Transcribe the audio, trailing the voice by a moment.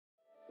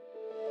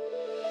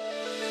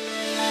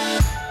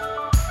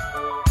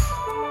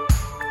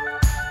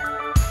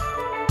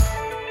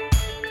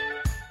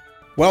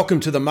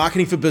Welcome to the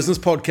Marketing for Business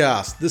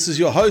podcast. This is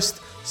your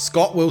host,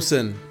 Scott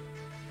Wilson.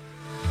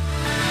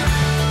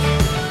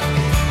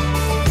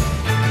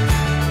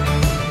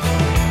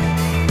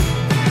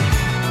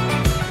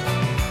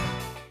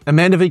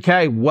 Amanda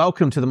VK,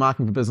 welcome to the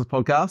Marketing for Business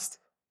podcast.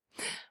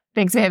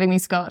 Thanks for having me,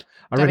 Scott.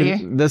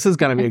 This is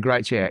going to be a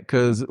great chat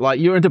because,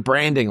 you're into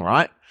branding,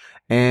 right?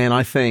 And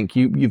I think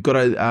you've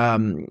got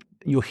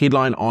your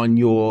headline on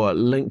your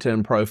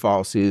LinkedIn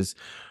profile says,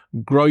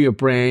 "Grow your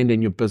brand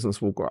and your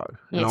business will grow."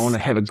 Yes. And I want to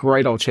have a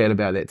great old chat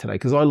about that today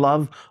because I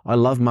love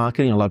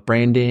marketing, I love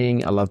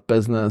branding, I love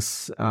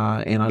business,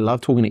 and I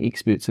love talking to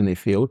experts in their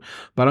field.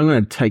 But I'm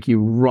going to take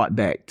you right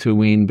back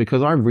to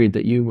because I read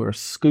that you were a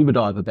scuba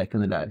diver back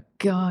in the day.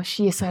 Gosh,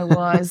 yes, I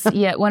was.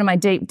 Yeah, one of my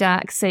deep,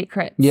 dark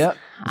secrets. Yeah.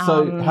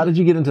 So how did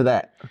you get into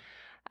that?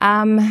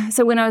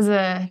 So when I was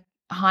a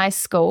high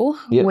school,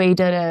 we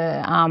did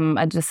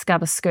a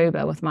Discover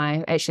Scuba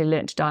actually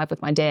learnt to dive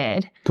with my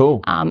dad.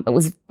 Cool. It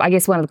was, I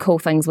guess one of the cool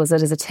things was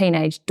that as a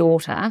teenage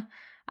daughter,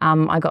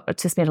 I got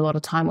to spend a lot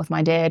of time with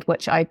my dad,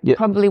 which I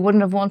probably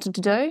wouldn't have wanted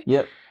to do.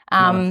 Yep.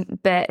 Nice.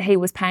 But he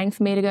was paying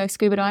for me to go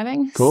scuba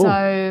diving. Cool.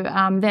 So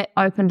that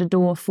opened a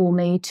door for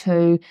me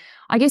to,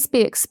 I guess, be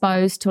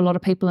exposed to a lot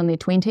of people in their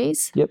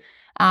 20s. Yep.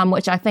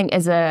 Which I think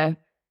as a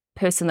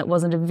person that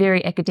wasn't a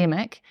very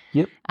academic,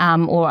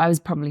 or I was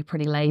probably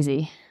pretty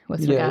lazy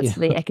with regards to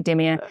the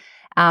academia,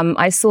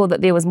 I saw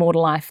that there was more to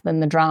life than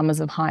the dramas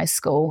of high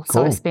school.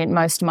 Cool. So I spent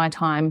most of my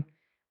time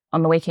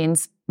on the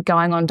weekends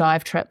going on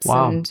dive trips.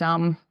 Wow.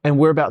 And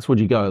whereabouts would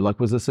you go?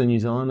 Was this in New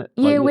Zealand?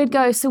 We'd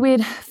go. So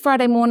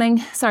Friday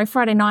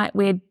night,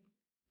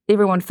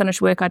 everyone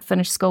finish work, I'd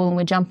finish school, and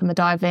we'd jump in the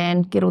dive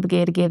van, get all the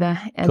gear together,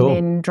 and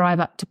then drive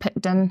up to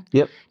Picton,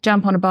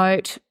 jump on a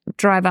boat,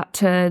 drive up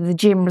to the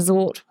Gem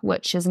Resort,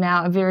 which is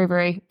now a very,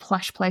 very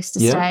plush place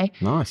to stay.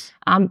 Nice.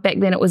 Back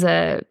then it was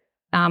a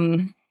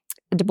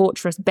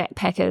debaucherous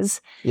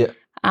backpackers. Yeah.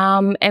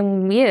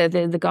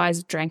 The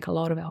guys drank a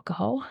lot of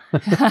alcohol.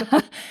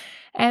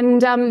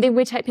 And then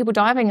we'd take people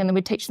diving and then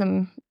we'd teach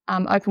them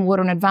open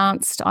water and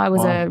advanced. I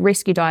was a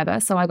rescue diver,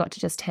 so I got to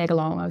just tag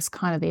along. I was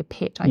kind of their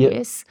pet, I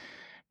guess.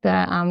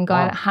 The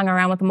guy that hung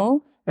around with them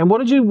all. And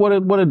what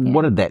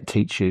did that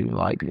teach you?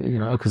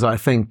 Because I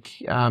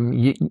think at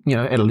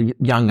a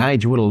young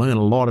age you would have learned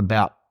a lot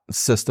about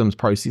systems,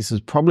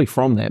 processes, probably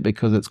from that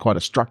because it's quite a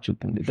structured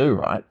thing to do,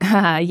 right?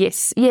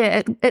 Yes,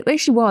 yeah, it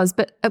actually was,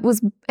 but it was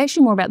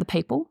actually more about the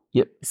people.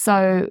 Yep.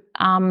 So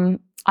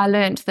I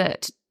learned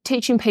that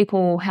teaching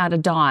people how to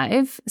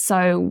dive.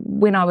 So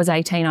when I was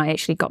 18, I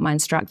actually got my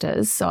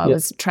instructors. So I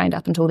was trained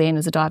up until then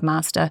as a dive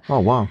master. Oh,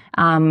 wow.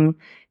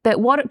 But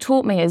what it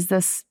taught me is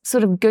this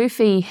sort of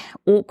goofy,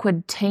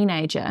 awkward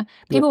teenager.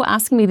 People were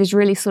asking me these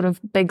really sort of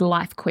big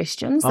life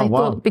questions. They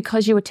thought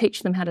because you were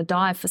teaching them how to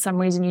dive, for some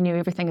reason you knew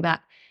everything about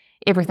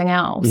everything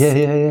else.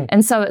 Yeah.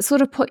 And so it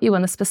sort of put you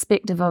in this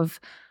perspective of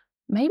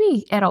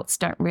maybe adults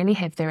don't really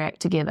have their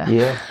act together.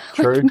 Yeah,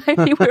 true.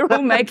 Maybe we're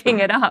all making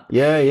it up.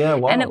 Yeah,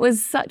 wow. And it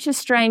was such a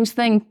strange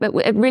thing, but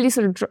it really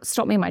sort of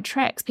stopped me in my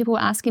tracks. People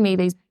were asking me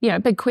these,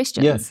 big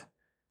questions. Yeah.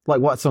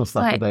 Like what sort of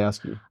stuff did they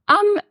ask you?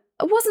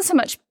 It wasn't so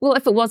much,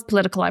 if it was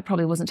political, I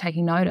probably wasn't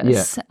taking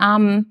notice.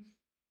 Yeah.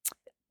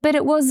 But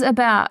it was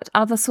about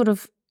other sort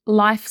of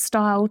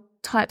lifestyle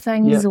type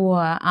things or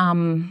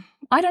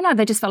I don't know,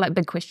 they just felt like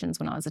big questions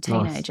when I was a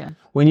teenager. Nice.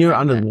 When you were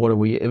under the water,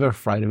 were you ever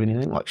afraid of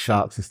anything like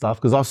sharks and stuff?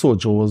 Because I saw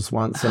Jaws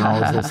once and I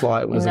was just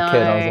like, as a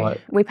kid, I was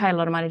like... We paid a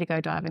lot of money to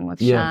go diving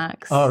with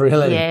sharks. Oh,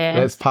 really? Yeah.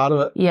 That's part of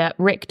it? Yeah,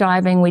 wreck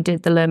diving, we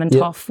did the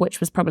Lermontov, which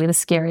was probably the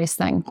scariest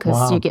thing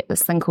because you get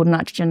this thing called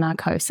nitrogen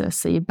narcosis,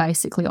 so you're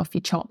basically off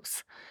your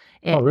chops.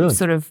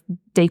 Sort of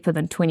deeper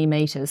than 20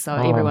 metres, so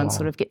everyone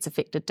sort of gets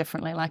affected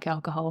differently like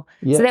alcohol.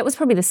 Yeah. So that was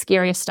probably the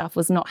scariest stuff,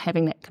 was not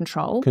having that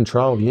control.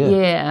 Control, yeah.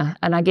 Yeah,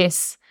 and I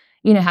guess...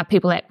 You know how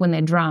people act when they're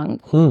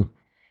drunk.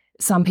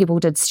 Some people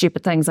did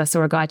stupid things. I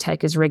saw a guy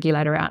take his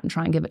regulator out and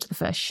try and give it to the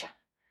fish,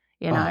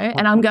 and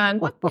I'm going,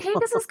 what the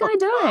heck is this guy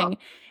doing?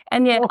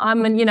 And yet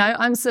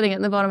I'm sitting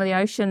at the bottom of the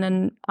ocean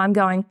and I'm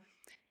going,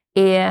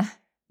 air,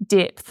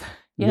 depth,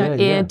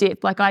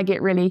 depth. Like I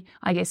get really,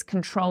 I guess,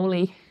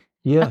 control-y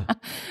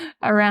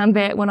around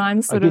that when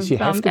I'm sort of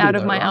out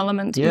of my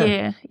element.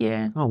 Yeah.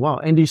 Oh, wow.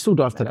 And do you still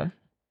dive today?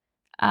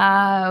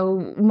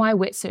 My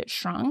wetsuit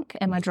shrunk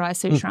and my dry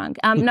suit shrunk.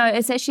 No,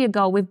 it's actually a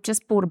goal. We've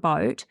just bought a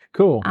boat.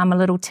 Cool. A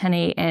little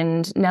tinny,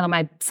 and now that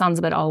my son's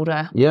a bit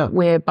older,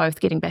 we're both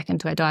getting back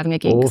into our diving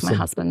again because my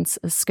husband's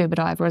a scuba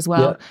diver as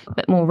well. A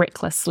bit more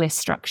reckless, less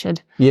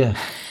structured. Yeah.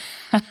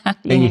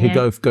 And you could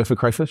go for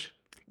crayfish?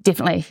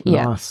 Definitely,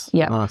 yeah. Nice.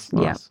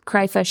 Yeah.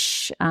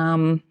 Crayfish,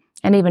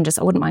 and even just,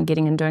 I wouldn't mind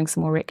getting and doing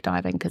some more wreck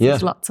diving because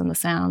there's lots in the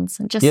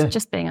sounds and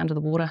just being under the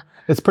water.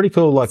 It's pretty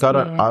cool. I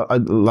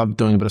love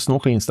doing a bit of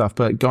snorkeling and stuff,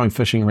 but going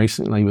fishing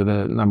recently with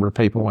a number of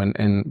people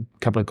and a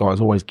couple of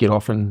guys always get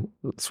off and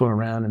swim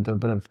around and do a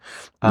bit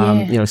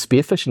of,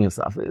 spear fishing and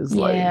stuff. It's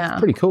it's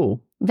pretty cool.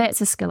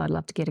 That's a skill I'd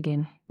love to get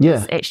again.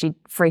 Yeah. It's actually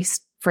free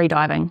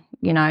diving.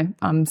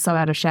 I'm so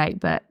out of shape,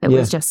 but it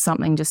was just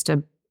something just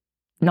to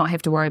not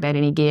have to worry about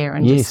any gear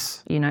and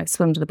just,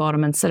 swim to the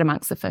bottom and sit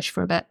amongst the fish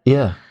for a bit.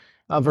 Yeah.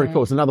 Oh, very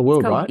cool. It's another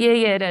world, cool. right? Yeah,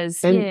 it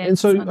is. And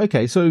so,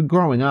 okay, so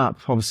growing up,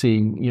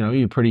 obviously,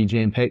 you're pretty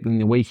jam-packed in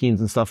the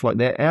weekends and stuff like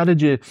that.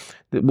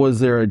 Was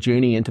there a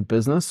journey into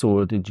business,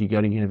 or did you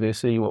go to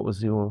university? What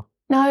was your...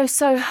 No,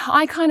 so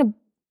I kind of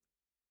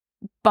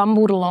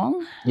bumbled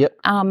along. Yep.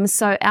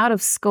 So out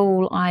of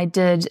school, I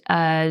did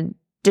a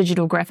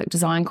digital graphic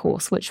design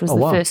course, which was the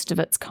first of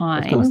its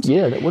kind.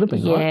 Yeah, that would have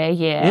been right.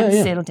 Yeah,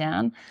 settle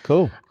down.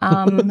 Cool.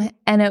 And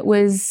it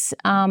was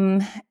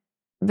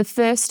the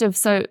first of,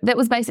 so that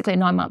was basically a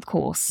 9-month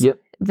course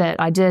that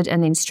I did,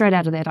 and then straight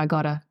out of that I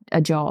got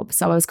a job.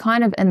 So I was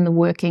kind of in the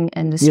working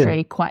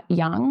industry quite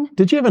young.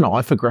 Did you have an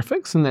eye for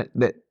graphics and that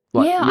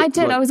I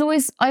did. I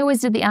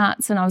always did the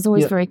arts, and I was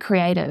always very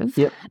creative.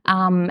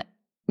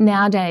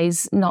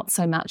 Nowadays, not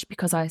so much,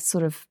 because I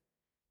sort of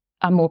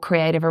am more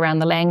creative around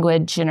the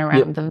language and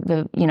around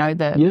the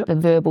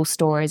verbal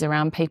stories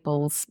around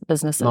people's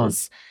businesses.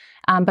 Nice.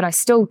 But I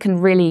still can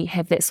really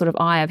have that sort of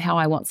eye of how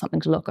I want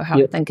something to look, or how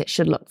I think it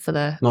should look for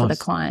the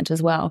client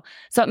as well.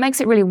 So it makes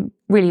it really,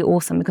 really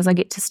awesome, because I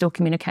get to still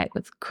communicate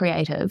with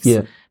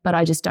creatives, but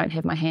I just don't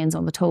have my hands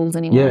on the tools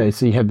anymore. Yeah,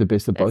 so you have the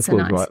best of both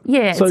worlds, right?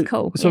 Yeah, it's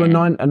cool. So a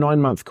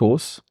 9-month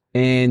course,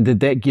 and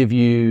did that give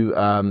you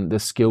the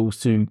skills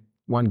to,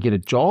 one, get a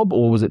job,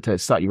 or was it to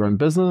start your own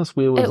business?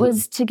 Where was it? It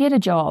was to get a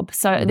job.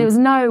 So there was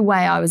no way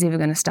I was ever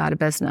going to start a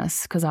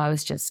business, because I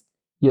was just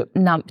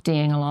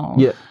numptying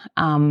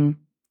along.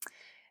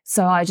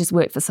 So I just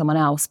worked for someone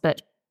else.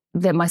 But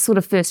my sort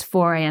of first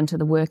foray into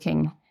the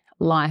working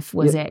life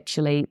was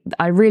actually,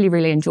 I really,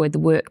 really enjoyed the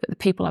work, but the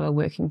people I were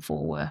working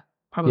for were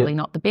probably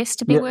not the best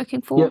to be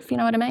working for, if you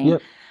know what I mean.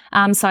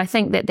 So I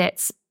think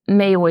that's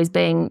me always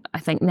being, I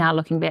think now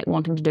looking back,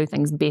 wanting to do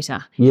things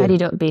better. How do you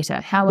do it better?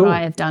 How would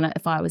I have done it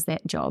if I was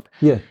that job?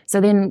 So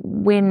then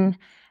when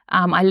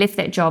I left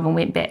that job and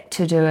went back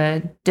to do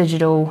a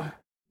digital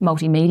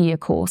multimedia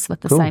course with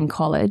the same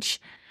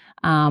college,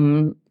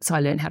 so I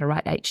learned how to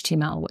write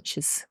HTML, which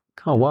is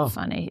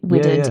funny. We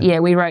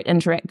we wrote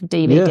interactive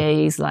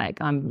DVDs. Like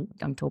I'm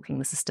talking,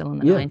 this is still in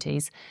the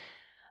 90s.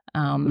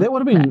 That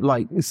would have been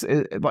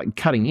like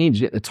cutting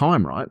edge at the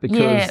time, right?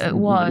 Because it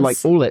was. Like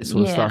all that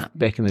sort of stuff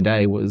back in the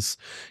day was,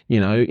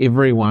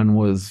 everyone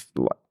was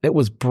it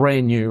was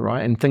brand new,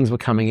 right? And things were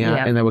coming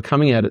out, and they were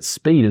coming out at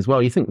speed as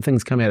well. You think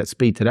things come out at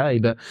speed today,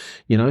 but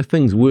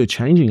things were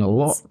changing a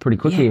lot pretty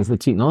quickly as the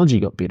technology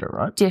got better,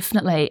 right?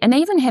 Definitely. And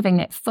even having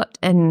that foot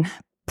in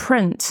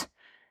print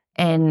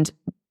and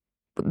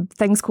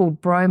things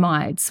called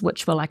bromides,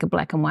 which were like a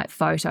black and white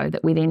photo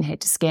that we then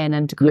had to scan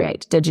in to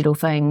create digital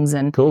things.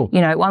 And,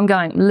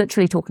 I'm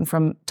literally talking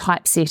from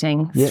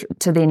typesetting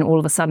to then all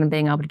of a sudden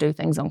being able to do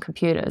things on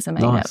computers. I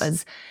mean,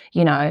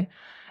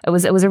 it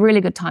was, it was a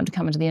really good time to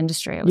come into the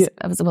industry. It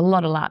was a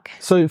lot of luck.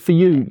 So for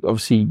you,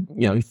 obviously,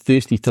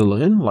 thirsty to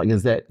learn, like,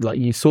 is that, like,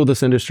 you saw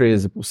this industry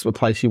as a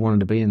place you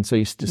wanted to be in, so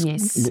you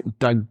just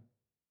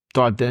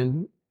dived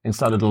in and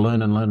started to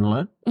learn and learn and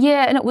learn?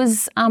 Yeah, and it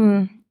was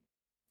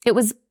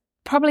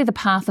probably the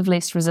path of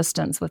least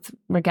resistance with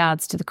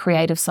regards to the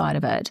creative side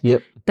of it.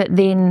 But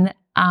then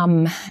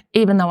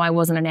even though I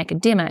wasn't an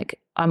academic,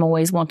 I'm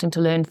always wanting to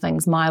learn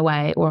things my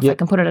way, or if I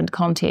can put it into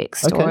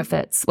context, or if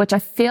it's, which I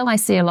feel I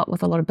see a lot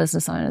with a lot of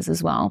business owners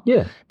as well.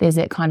 There's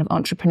that kind of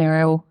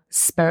entrepreneurial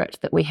spirit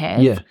that we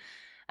have.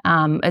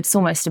 It's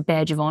almost a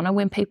badge of honour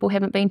when people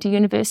haven't been to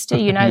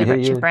university, the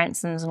Richard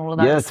Bransons and all of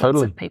those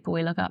sorts of people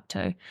we look up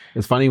to.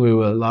 It's funny, we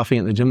were laughing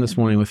at the gym this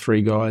morning with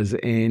 3 guys,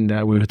 and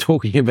we were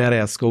talking about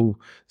our school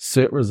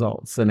cert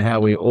results and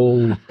how we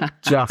all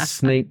just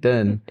sneaked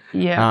in.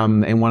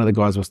 And one of the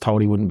guys was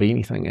told he wouldn't be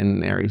anything, and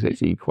now he's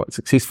actually quite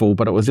successful.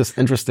 But it was just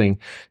interesting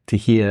to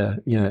hear,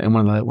 and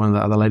one of the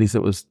other ladies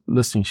that was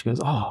listening, she goes,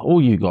 "Oh, all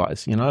you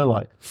guys,"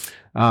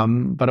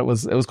 but it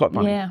was quite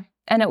funny.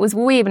 And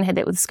we even had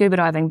that with scuba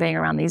diving, being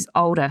around these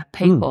older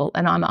people,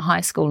 and I'm at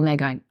high school and they're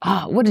going,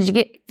 "Oh, what did you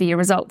get for your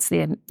results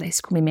there?" They used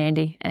to call me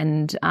Mandy,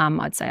 and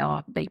I'd say,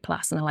 "Oh, B+,"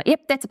 and they're like,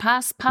 "Yep, that's a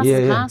pass, pass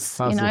is a pass."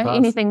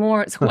 Anything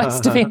more, it's a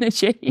waste of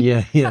energy.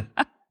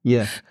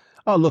 Yeah.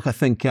 Oh, look, I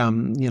think,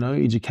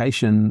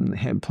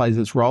 education plays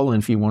its role.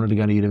 And if you wanted to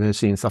go to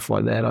university and stuff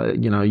like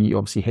that, you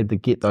obviously had to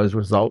get those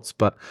results.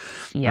 But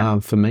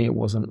for me, it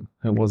wasn't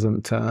it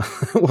wasn't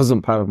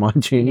part of my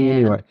journey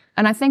anyway.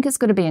 And I think it's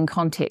got to be in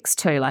context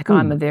too. Like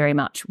I'm a very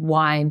much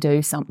why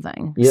do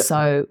something.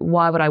 So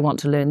why would I want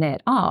to learn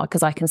that?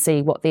 Because I can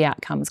see what the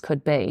outcomes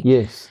could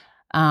be.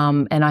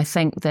 And I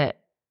think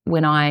that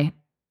when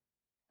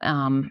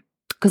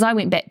because I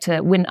went back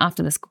to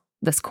after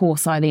this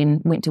course, I then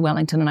went to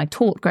Wellington and I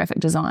taught graphic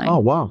design. Oh,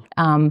 wow.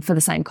 For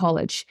the same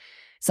college.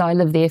 So I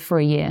lived there for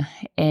a year,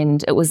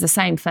 and it was the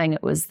same thing.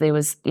 There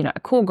was a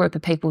core group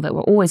of people that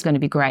were always going to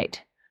be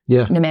great.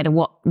 No matter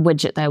what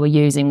widget they were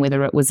using,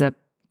 whether it was a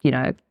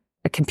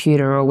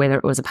computer or whether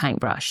it was a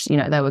paintbrush,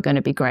 they were going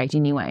to be great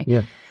anyway.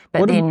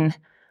 But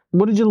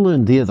what did you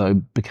learn there though,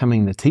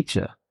 becoming the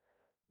teacher?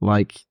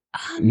 Like,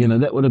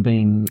 that would have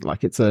been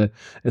like,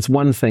 it's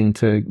one thing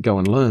to go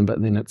and learn,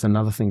 but then it's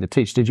another thing to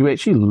teach. Did you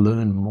actually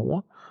learn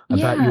more?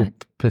 about your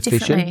profession.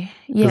 Definitely.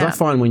 Because Yeah. I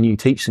find when you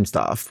teach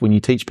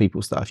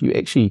people stuff,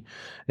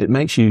 it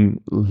makes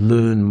you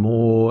learn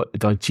more,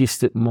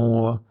 digest it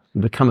more,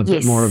 become a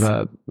bit more of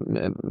a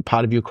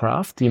part of your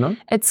craft,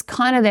 It's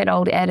kind of that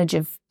old adage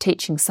of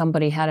teaching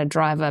somebody how to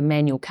drive a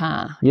manual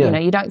car. Yeah.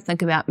 You don't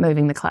think about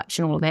moving the clutch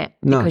and all of that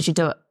because you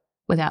do it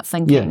without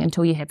thinking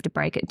until you have to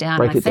break it down.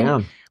 Break it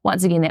down.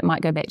 Once again, that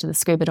might go back to the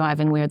scuba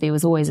diving where there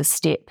was always a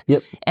step.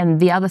 Yep. And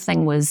the other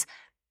thing was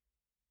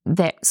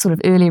that sort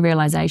of early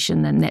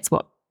realization, and that's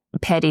what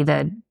Paddy,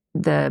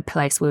 the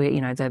place where,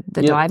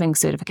 the diving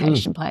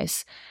certification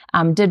place,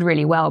 did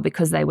really well,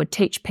 because they would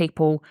teach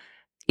people.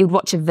 You'd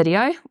watch a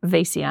video,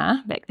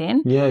 VCR back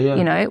then.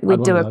 Yeah.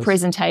 We'd do a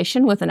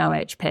presentation with an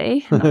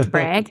OHP, not to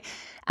brag.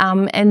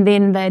 And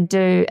then they'd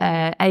do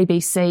a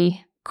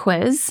ABC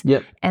quiz.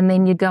 Yep. And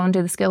then you'd go and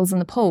do the skills in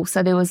the pool.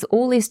 So there was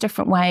all these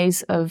different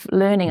ways of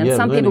learning. And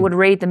some people would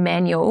read the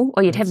manual,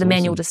 or you'd have the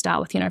manual to start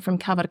with, from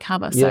cover to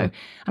cover. So,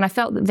 and I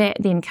felt that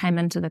then came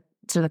into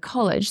the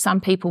college. Some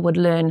people would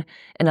learn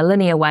in a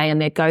linear way and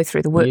they'd go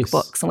through the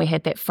workbooks, and we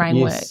had that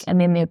framework. Yes. And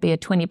then there'd be a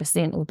 20%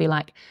 that would be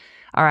like,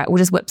 all right, we'll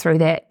just whip through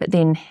that, but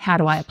then how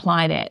do I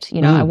apply that?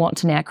 I want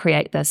to now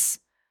create this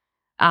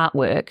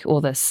artwork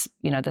or this,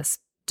 this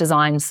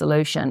design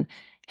solution.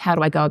 How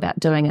do I go about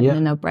doing it? And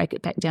then they'll break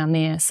it back down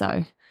there.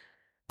 So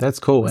that's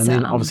cool. And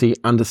then obviously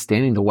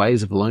understanding the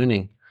ways of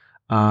learning.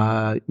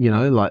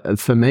 Like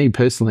for me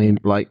personally,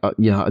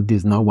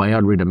 there's no way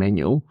I'd read a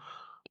manual.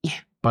 Yeah.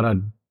 But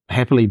I'd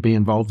happily be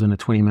involved in a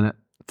 20-minute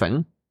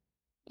thing.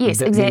 Yes,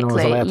 exactly. I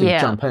was allowed to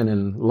jump in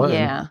and learn.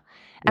 Yeah.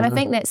 And I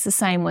think that's the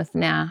same with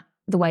now.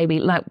 The way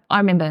I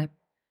remember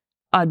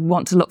I'd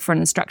want to look for an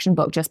instruction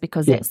book just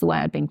because that's the way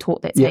I'd been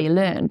taught, that's how you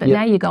learn. But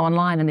now you go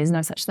online and there's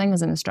no such thing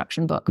as an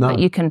instruction book. No. But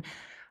you can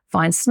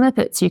find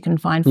snippets, you can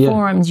find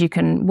forums, you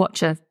can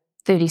watch a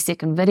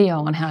 30-second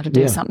video on how to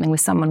do something where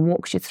someone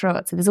walks you through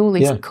it. So there's all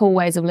these cool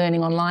ways of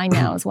learning online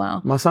now as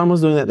well. My son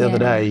was doing that the other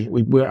day.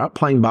 We were up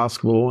playing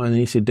basketball and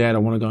he said, Dad, I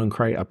want to go and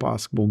create a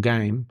basketball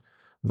game.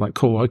 I was like,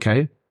 cool,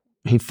 okay.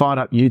 He fired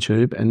up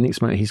YouTube and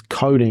next minute he's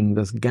coding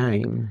this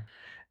game.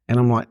 And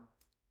I'm like,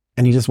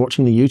 and he's just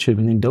watching the YouTube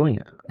and then doing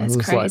it. That's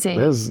crazy.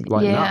 That's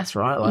nuts,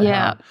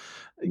 right?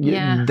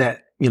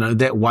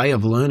 That way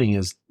of learning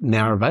is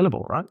now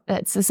available, right?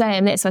 That's the same.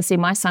 And that's, I see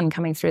my son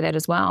coming through that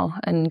as well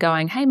and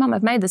going, hey, Mum,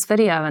 I've made this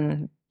video,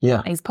 and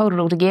he's pulled it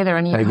all together.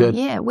 And you're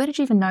like, where did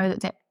you even know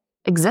that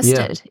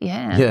existed?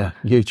 Yeah.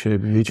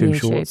 YouTube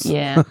Shorts.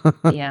 Yeah.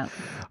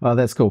 Oh,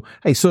 that's cool.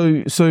 Hey,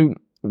 so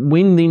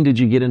when then did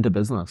you get into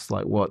business?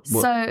 Like what?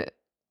 So,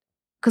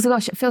 because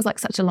gosh, it feels like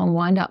such a long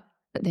wind up.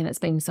 But then it's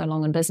been so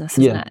long in business,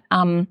 isn't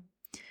it?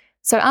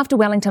 So after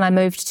Wellington, I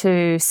moved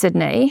to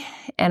Sydney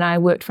and I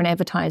worked for an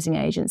advertising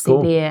agency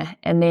there.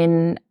 And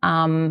then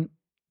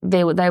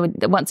they would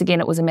once again,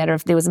 it was a matter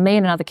of, there was me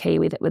and another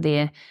Kiwi that were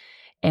there,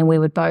 and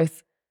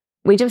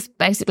we just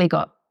basically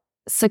got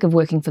sick of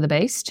working for the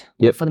beast,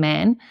 for the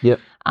man.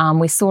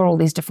 We saw all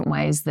these different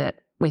ways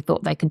that we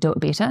thought they could do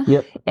it better.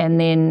 And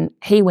then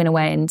he went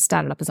away and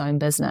started up his own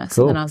business.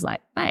 And then I was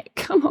like, mate,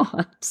 come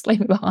on, just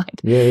leave me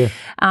behind.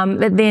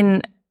 But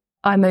then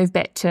I moved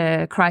back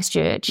to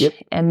Christchurch,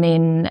 and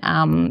then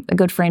a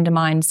good friend of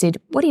mine said,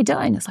 what are you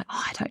doing? I was like,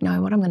 I don't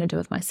know what I'm going to do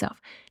with myself.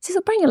 He says,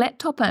 I'll bring your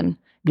laptop in.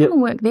 Come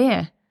and work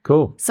there.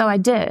 Cool. So I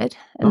did,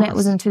 and that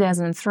was in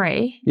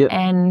 2003,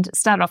 and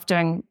started off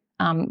doing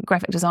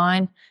graphic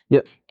design,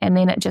 and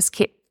then it just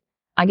kept,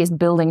 I guess,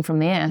 building from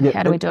there.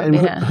 How do we do it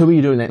better? Who were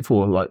you doing that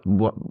for? Like,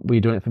 what were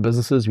you doing it for?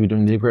 Businesses? Were you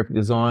doing their graphic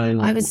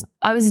design?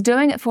 I was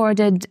doing it for, I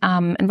did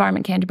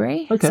Environment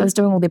Canterbury. So I was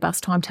doing all their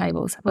bus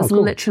timetables. I was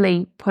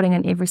literally putting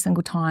in every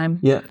single time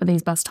for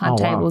these bus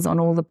timetables on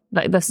all the,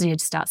 this is, you had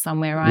to start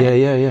somewhere, right?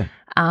 Yeah.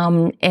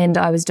 And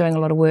I was doing a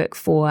lot of work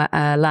for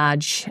a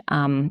large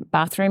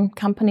bathroom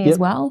company as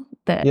well.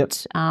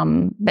 But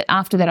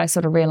after that, I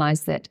sort of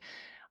realised that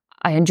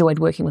I enjoyed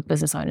working with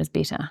business owners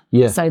better.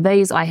 So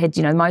I had,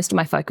 most of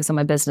my focus on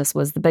my business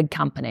was the big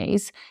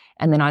companies,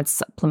 and then I'd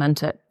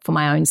supplement it for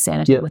my own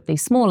sanity with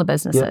these smaller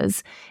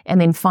businesses.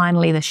 And then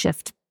finally the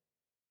shift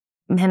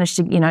managed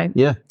to,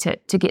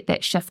 to get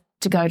that shift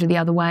to go to the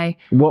other way.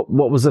 What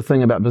was the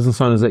thing about business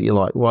owners that you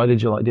like? Why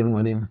did you like dealing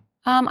with them?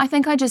 I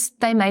think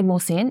they made more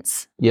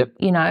sense.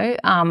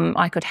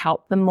 I could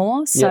help them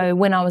more. So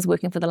when I was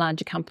working for the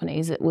larger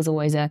companies, there was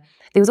always a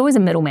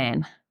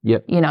middleman.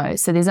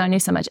 So there's only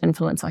so much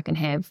influence I can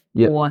have,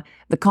 or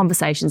the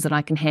conversations that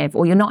I can have,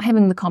 or you're not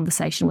having the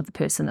conversation with the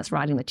person that's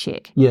writing the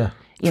check.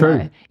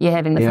 True. You're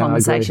having the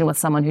conversation with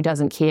someone who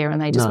doesn't care,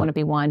 and they just want to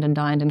be wined and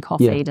dined and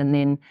coffeed, and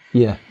then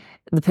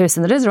the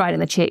person that is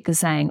writing the check is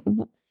saying,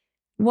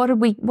 what are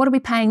we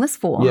paying this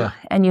for?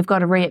 And you've got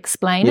to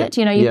re-explain it.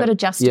 You've got to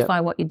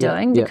justify what you're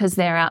doing because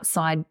they're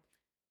outside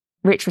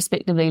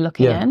retrospectively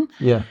looking in.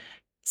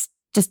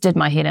 Just did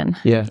my head in.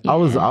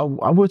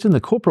 I worked in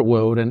the corporate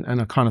world, and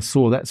I kind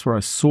of that's where I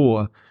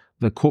saw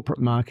the corporate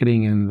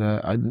marketing, and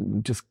I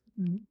just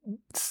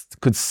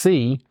could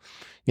see,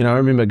 You know, I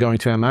remember going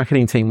to our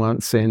marketing team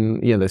once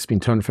and, they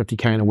spent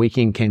 $250K in a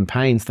weekend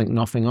campaigns, think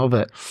nothing of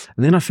it.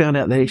 And then I found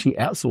out they actually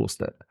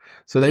outsourced it.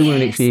 So they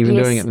weren't actually even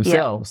doing it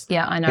themselves.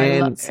 Yeah, I know.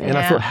 And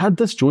I thought, how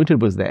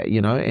disjointed was that,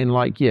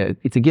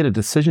 And to get a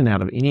decision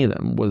out of any of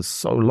them was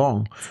so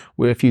long,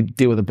 where if you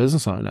deal with a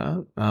business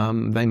owner,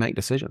 they make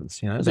decisions,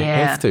 They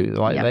have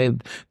to.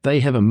 They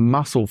have a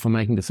muscle for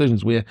making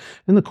decisions, where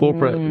in the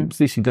corporate,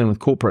 especially dealing with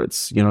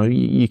corporates,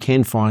 you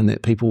can find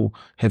that people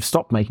have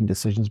stopped making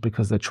decisions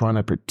because they're trying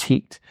to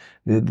protect,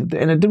 and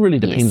it really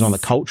depends on the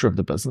culture of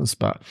the business,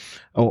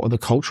 or the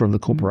culture of the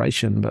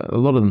corporation, but a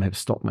lot of them have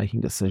stopped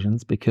making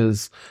decisions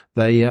because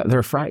they're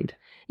afraid.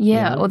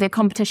 Yeah, or their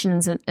competition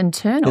is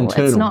internal.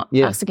 It's not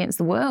us against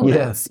the world.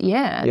 It's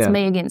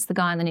me against the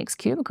guy in the next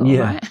cubicle,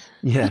 right?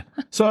 Yeah.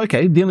 So,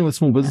 okay, dealing with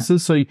small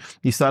businesses. So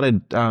you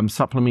started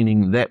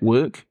supplementing that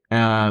work.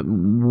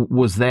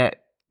 Was that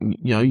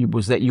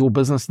your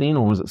business then,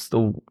 or was it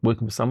still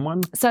working for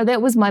someone? So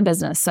that was my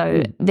business.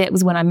 So that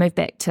was when I moved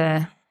back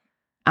to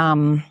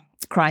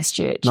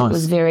Christchurch. Nice. It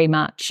was very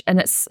much, and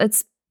it's a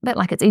bit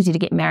like it's easier to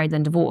get married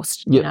than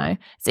divorced.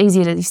 It's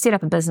easier to set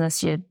up a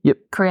business, you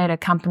create a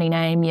company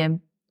name, you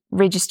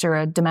register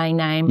a domain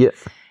name,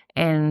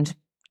 and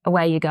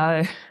away you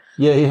go.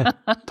 Yeah,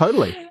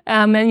 totally.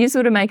 And you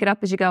sort of make it up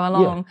as you go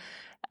along.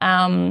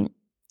 And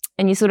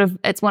you sort of,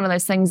 it's one of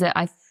those things that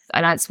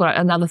that's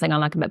another thing I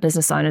like about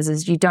business owners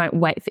is you don't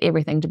wait for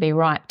everything to be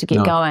right to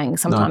get going.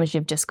 Sometimes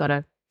you've just got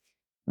to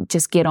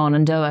just get on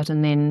and do it,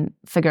 and then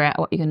figure out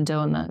what you're going to do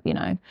in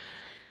the,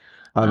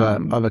 I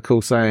have a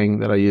cool saying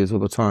that I use all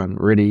the time: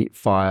 ready,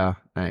 fire,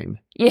 aim.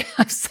 Yeah,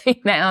 I've seen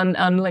that on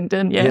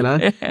LinkedIn.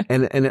 Yeah,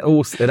 and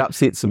it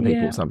upsets some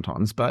people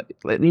sometimes, but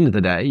at the end of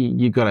the day,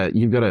 you've got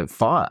to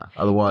fire.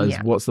 Otherwise,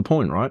 what's the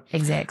point, right?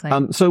 Exactly.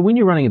 So when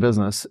you're running a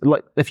business,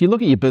 like if you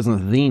look at your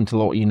business then to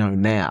what you know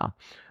now,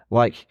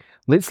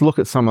 let's look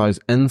at some of those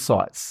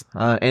insights,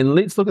 and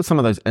let's look at some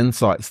of those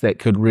insights that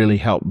could really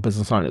help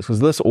business owners, because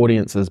this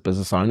audience is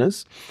business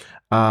owners.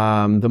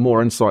 The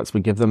more insights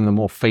we give them, the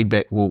more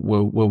feedback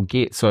we'll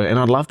get. So, and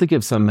I'd love to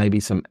give maybe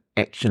some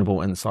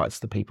actionable insights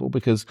to people,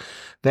 because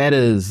that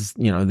is,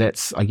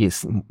 that's, I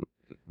guess,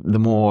 the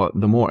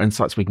more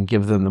insights we can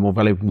give them, the more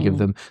value we can give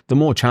them, the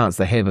more chance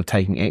they have of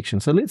taking action.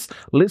 So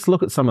let's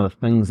look at some of the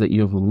things that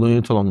you've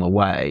learned along the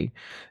way,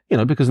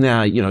 because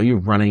now, you're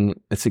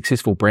running a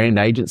successful brand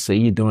agency,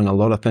 you're doing a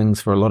lot of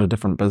things for a lot of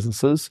different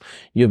businesses.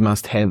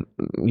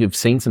 You've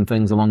seen some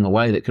things along the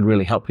way that could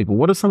really help people.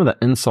 What are some of the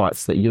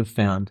insights that you've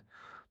found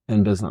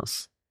in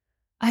business?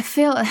 I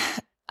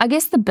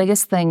guess the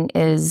biggest thing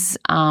is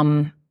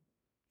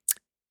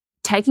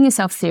taking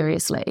yourself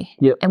seriously.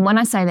 Yep. And when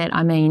I say that,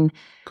 I mean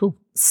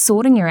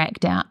sorting your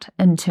act out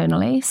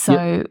internally.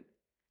 So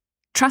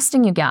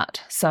trusting your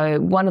gut. So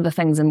one of the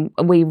things, and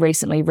we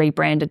recently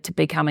rebranded to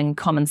becoming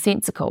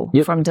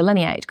commonsensical from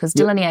Delineate, because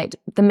Delineate,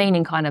 the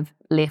meaning kind of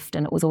left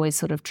and it was always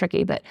sort of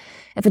tricky, but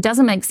if it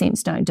doesn't make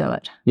sense, don't do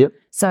it.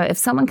 So if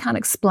someone can't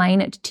explain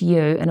it to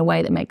you in a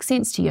way that makes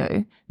sense to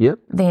you,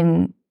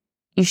 then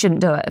you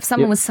shouldn't do it. If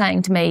someone was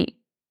saying to me,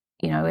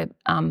 you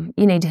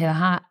need to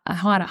have a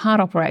heart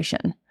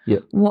operation,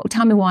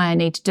 tell me why I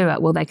need to do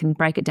it. Well, they can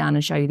break it down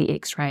and show you the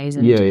x-rays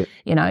and,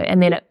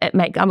 and then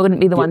I wouldn't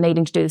be the one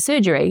needing to do the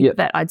surgery,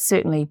 but I'd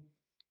certainly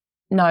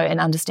know and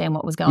understand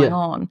what was going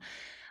on.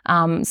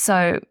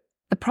 So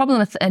the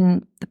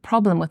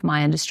problem with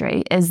my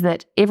industry is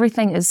that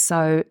everything is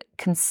so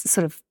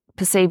sort of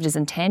perceived as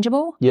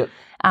intangible.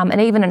 And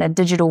even in a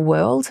digital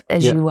world,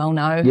 as you well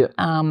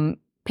know,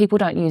 people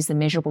don't use the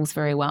measurables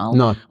very well.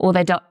 No. Or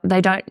they're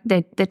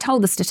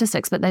told the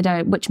statistics, but they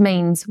don't, which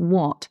means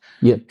what?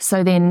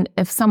 So then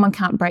if someone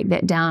can't break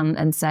that down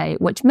and say,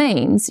 which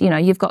means,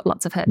 you've got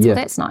lots of hits, well,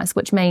 that's nice,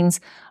 which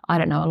means, I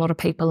don't know, a lot of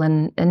people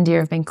in India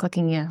have been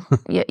clicking you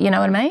know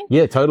what I mean?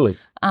 Yeah, totally.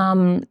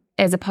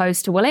 As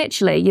opposed to, well,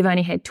 actually, you've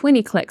only had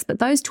 20 clicks, but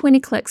those 20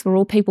 clicks were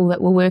all people that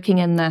were working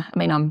in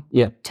I'm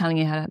telling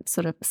you how to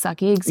sort of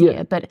suck eggs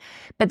here, but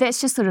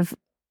that's just sort of,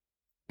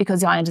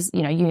 because I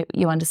understand,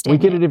 you understand. We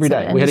get it every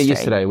day. We had it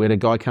yesterday. We had a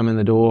guy come in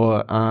the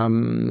door.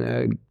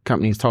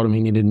 Companies told him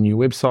he needed a new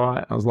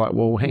website. I was like,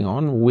 well, hang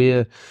on.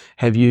 Where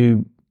have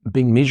you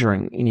been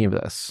measuring any of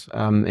this?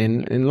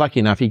 And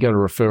lucky enough, he got a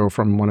referral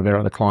from one of our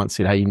other clients,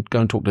 said, hey, you go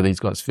and talk to these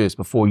guys first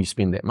before you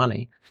spend that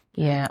money.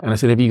 Yeah. And I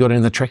said, have you got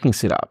in the tracking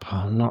set up?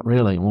 Oh, not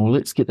really. Well,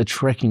 let's get the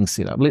tracking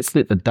set up. Let's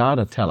let the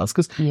data tell us.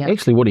 Because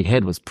actually what he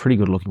had was a pretty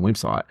good looking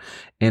website.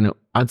 And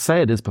I'd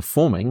say it is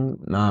performing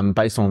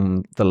based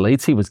on the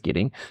leads he was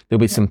getting. There'll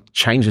be some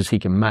changes he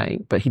can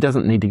make, but he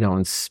doesn't need to go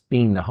and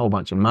spend a whole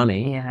bunch of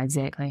money. Yeah,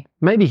 exactly.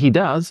 Maybe he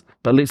does,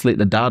 but let's let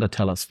the data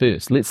tell us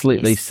first. Let's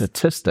let these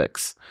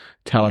statistics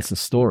tell us a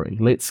story.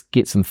 Let's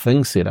get some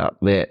things set up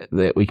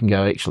that we can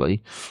go,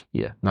 actually,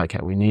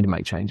 we need to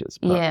make changes.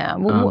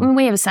 But, well,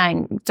 we have a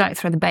saying, don't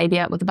throw the baby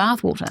out with the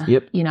bathwater.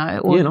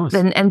 Nice.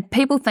 And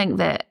people think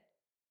that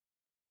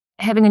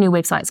having a new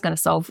website is going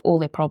to solve all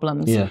their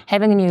problems.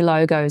 Having a new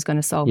logo is going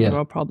to solve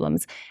all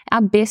problems.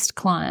 Our best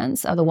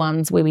clients are the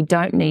ones where we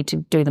don't need to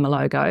do them a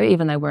logo,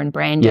 even though we're in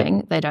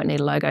branding, they don't need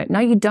a logo. No,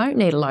 you don't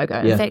need a logo.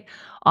 In fact,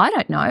 I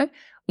don't know.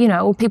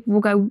 or people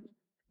will go,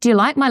 do you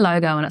like my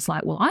logo? And it's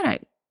like, well, I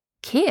don't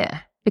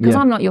care because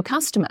I'm not your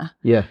customer.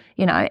 Yeah.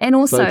 And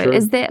also,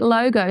 is that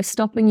logo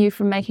stopping you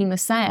from making the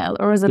sale,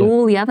 or is it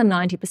all the other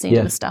 90%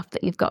 of the stuff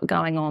that you've got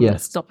going on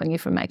that's stopping you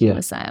from making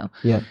the sale?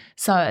 Yeah.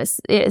 So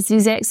it's the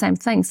exact same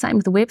thing. Same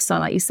with the website.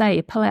 Like you say,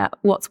 you pull out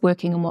what's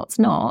working and what's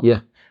not. Yeah.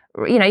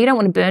 You don't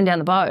want to burn down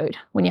the boat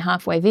when you're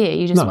halfway there.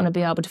 You just want to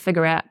be able to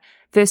figure out,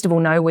 first of all,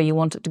 know where you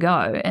want it to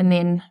go, and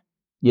then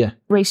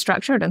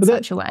restructure it in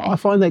such a way. I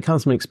find that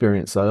comes from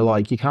experience, though.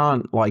 Like, you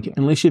can't,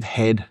 unless you've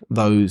had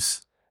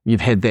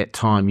that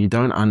time, you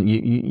don't,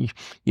 you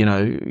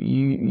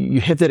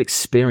have that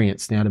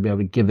experience now to be able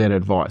to give that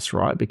advice,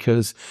 right?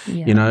 Because,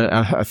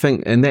 I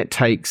think, and it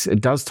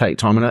does take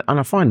time. And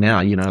I find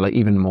now,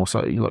 even more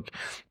so, look,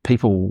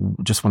 people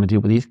just want to deal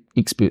with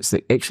experts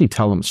that actually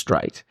tell them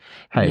straight,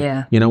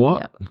 hey, you know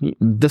what,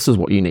 this is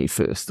what you need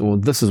first, or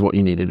this is what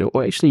you need to do,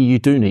 or actually you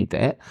do need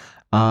that.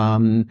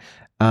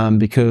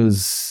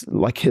 Because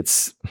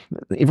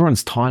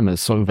everyone's time is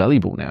so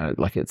valuable now.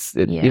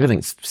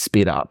 Everything's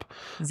sped up.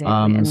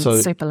 Exactly. And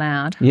super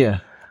loud.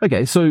 Yeah.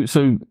 Okay. So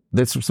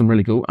that's some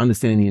really cool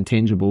understanding the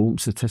intangible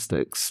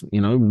statistics.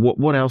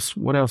 What else?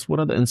 What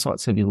other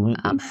insights have you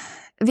learned?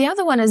 The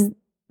other one is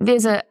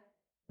there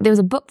was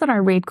a book that I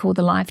read called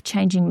The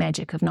Life-Changing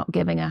Magic of Not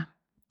Giving a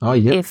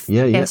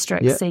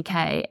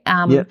CK.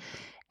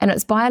 And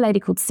it's by a lady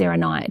called Sarah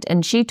Knight,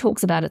 and she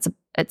talks about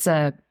it's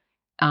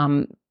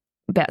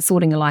about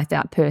sorting your life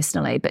out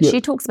personally, but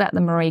she talks about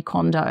the Marie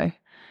Kondo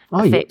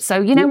effect.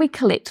 So, we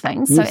collect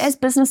things. So as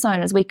business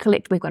owners, we've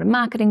got a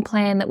marketing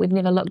plan that we've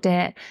never looked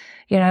at.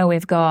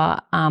 We've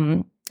got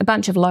a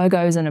bunch of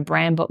logos in a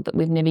brand book that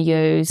we've never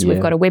used.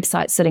 We've got a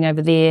website sitting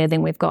over there.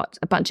 Then we've got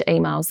a bunch of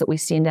emails that we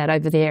send out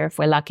over there if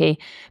we're lucky,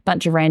 a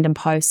bunch of random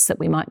posts that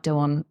we might do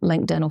on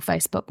LinkedIn or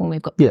Facebook when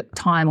we've got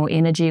time or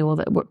energy, or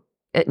that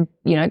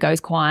it goes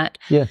quiet.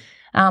 Yeah.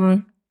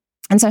 And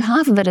so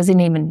half of it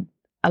isn't even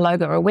a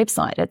logo or a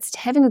website. It's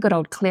having a good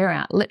old clear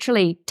out,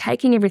 literally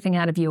taking everything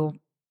out of your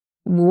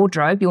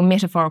wardrobe, your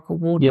metaphorical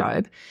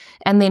wardrobe,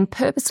 and then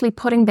purposely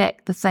putting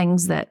back the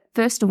things that,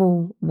 first of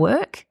all,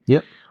 work,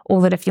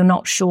 or that if you're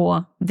not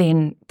sure,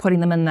 then putting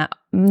them in that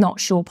not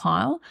sure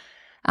pile.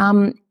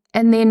 And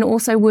then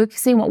also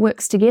seeing what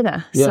works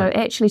together. So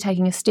actually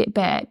taking a step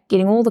back,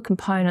 getting all the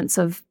components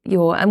of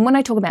and when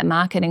I talk about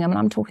marketing,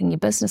 I'm talking your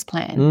business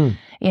plan,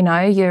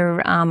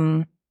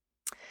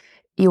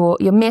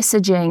 your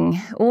messaging,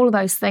 all of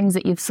those things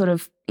that you're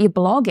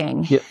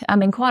blogging. Yep. I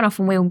mean, quite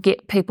often we'll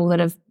get people that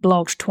have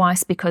blogged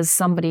twice because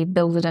somebody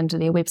built it into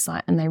their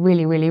website and they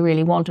really, really,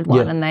 really wanted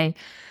one, and they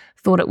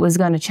thought it was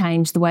going to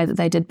change the way that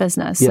they did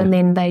business. And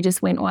then they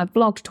just went, I've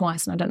blogged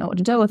twice and I don't know what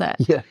to do with it.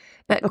 Yeah.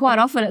 But quite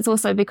often it's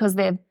also because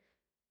they've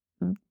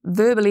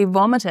verbally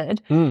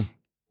vomited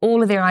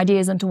all of their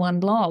ideas into one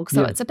blog.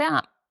 So it's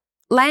about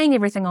laying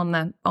everything on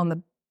the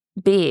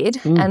bed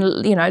and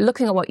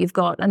looking at what you've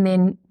got, and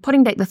then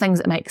putting back the things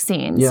that make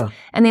sense,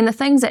 and then the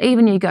things that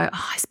even you go,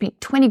 I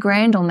spent 20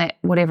 grand on that,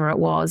 whatever it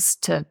was,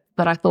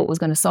 but I thought was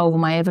going to solve all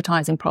my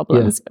advertising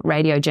problems,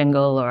 radio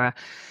jingle or a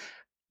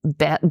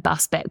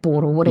bus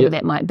backboard or whatever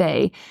that might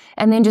be,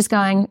 and then just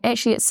going,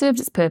 actually it served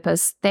its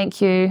purpose,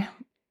 thank you,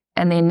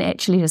 and then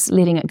actually just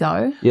letting it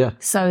go. Yeah.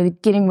 So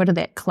getting rid of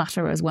that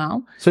clutter as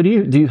well. So do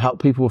you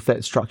help people with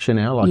that structure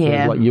now?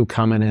 Like you'll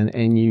come in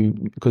and you,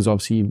 because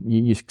obviously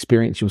you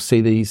experience, you'll see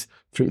these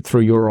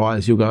through your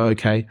eyes, you'll go,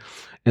 okay.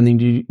 And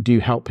then do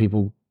you help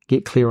people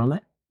get clear on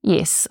that?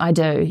 Yes, I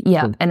do.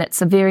 Yeah. Cool. And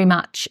it's a very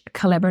much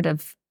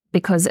collaborative,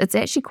 because it's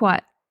actually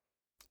quite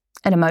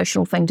an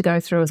emotional thing to go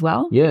through as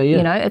well. Yeah,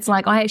 yeah. It's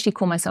like, I actually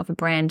call myself a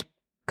brand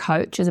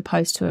coach as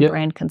opposed to a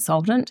brand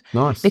consultant.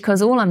 Nice.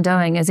 Because all I'm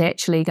doing is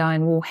actually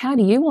going, well, how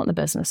do you want the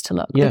business to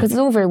look? Because it's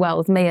all very well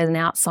with me as an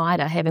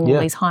outsider having all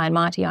these high and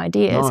mighty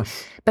ideas.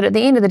 Nice. But at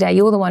the end of the day,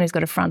 you're the one who's got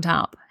to front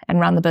up and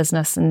run the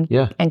business and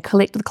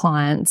collect the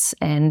clients,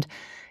 and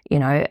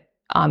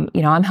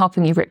I'm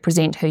helping you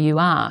represent who you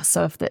are.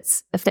 So if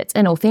that's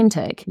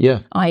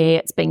inauthentic, i.e.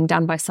 it's being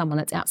done by someone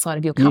that's outside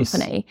of your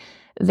company,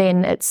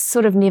 then it's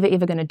sort of never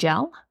ever going to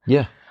gel.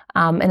 Yeah.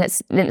 And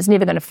it's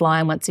never going to fly.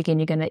 And once again,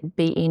 you're going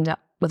to end up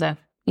with a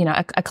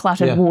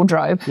cluttered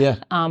wardrobe,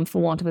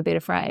 for want of a better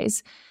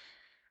phrase.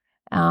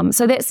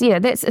 So that's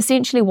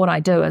essentially what I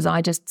do, is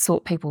I just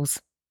sort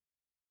people's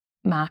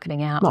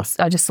marketing out. Nice.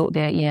 I just sort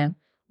that,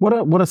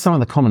 What are some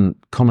of the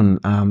common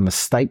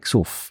mistakes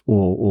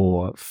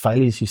or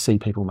failures you see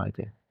people make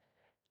there?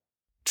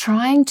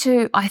 Trying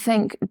to, I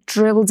think,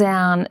 drill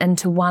down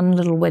into one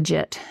little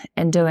widget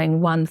and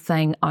doing one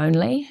thing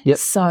only. Yep.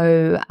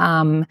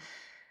 So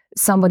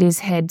somebody's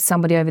had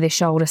somebody over their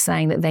shoulder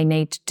saying that they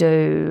need to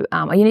do,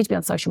 you need to be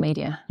on social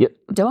media. Yep.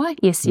 Do I?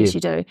 Yes, you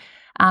do.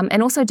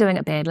 And also doing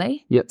it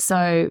badly. Yep.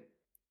 So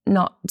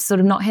not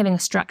having a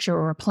structure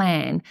or a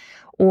plan,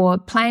 or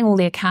playing all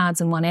their cards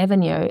in one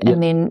avenue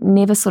and then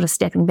never sort of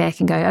stepping back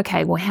and go,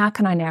 okay, well, how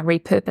can I now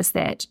repurpose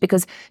that?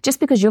 Because just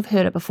because you've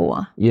heard it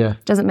before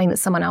doesn't mean that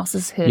someone else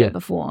has heard it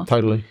before.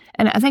 Totally.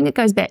 And I think it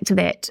goes back to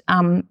that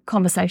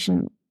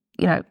conversation,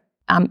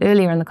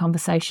 earlier in the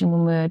conversation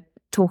when we were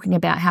talking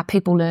about how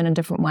people learn in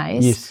different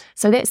ways. Yes.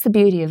 So that's the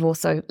beauty of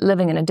also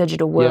living in a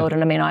digital world.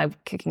 And I mean, I'm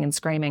kicking and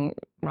screaming,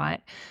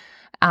 right?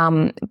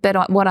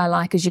 But what I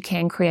like is you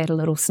can create a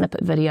little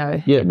snippet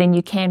video. Yeah. Then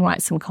you can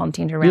write some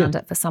content around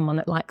it for someone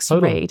that likes to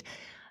read.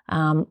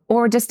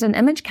 Or just an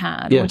image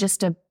card, or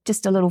just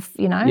a little,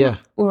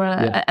 or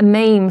a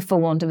meme, for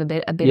want of a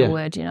better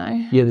word,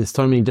 Yeah, there's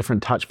so many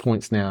different touch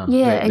points now.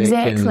 Yeah,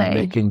 exactly.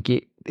 That can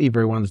get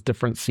everyone's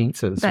different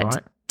senses, but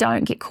right?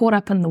 Don't get caught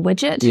up in the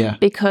widget,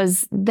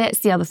 because that's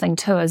the other thing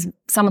too, is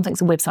someone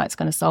thinks a website's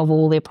going to solve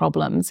all their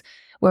problems,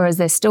 whereas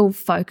they're still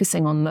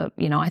focusing on the,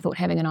 I thought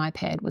having an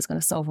iPad was going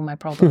to solve all my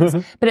problems.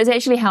 But it's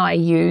actually how I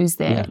use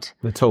that.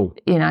 The tool.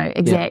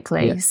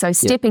 Exactly. Yeah. So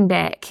stepping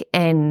back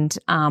and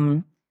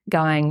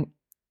going,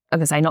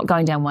 like I say, not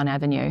going down one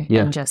avenue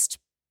and just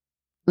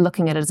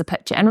looking at it as a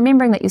picture and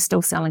remembering that you're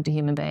still selling to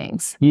human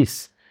beings.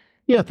 Yes.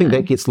 Yeah, I think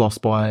that gets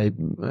lost by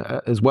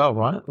as well,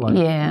 right? Like,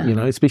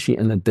 especially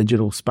in the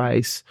digital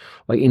space,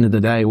 like end of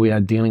the day, we are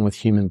dealing with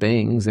human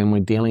beings and we're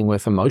dealing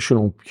with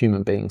emotional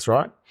human beings,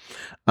 right?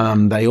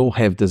 They all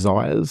have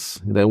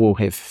desires. They all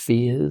have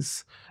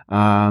fears.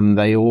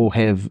 They all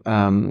have,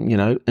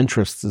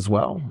 interests as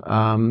well.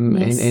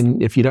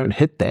 And if you don't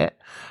hit that,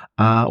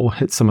 or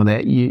hit some of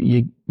that,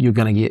 you're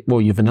going to get,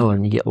 you're vanilla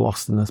and you get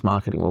lost in this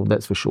marketing world,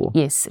 that's for sure.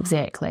 Yes,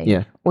 exactly.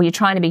 Yeah. Or you're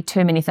trying to be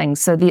too many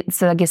things. So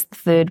I guess the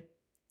third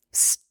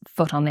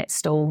foot on that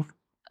stool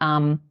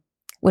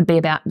would be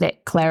about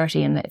that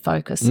clarity and that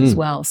focus as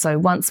well. So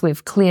once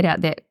we've cleared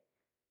out that,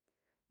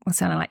 I'm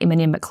sounding like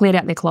Eminem, but cleared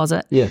out their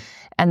closet,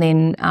 and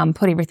then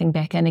put everything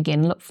back in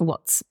again, look for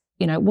what's,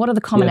 what are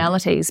the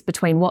commonalities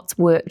between what's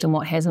worked and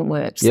what hasn't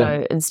worked.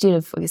 So instead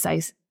of, like I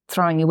say,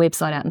 throwing your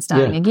website out and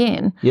starting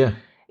again,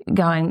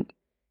 going,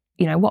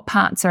 what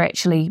parts are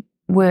actually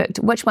worked,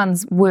 which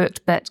ones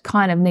worked but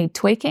kind of need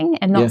tweaking,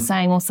 and not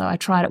saying also I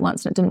tried it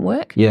once and it didn't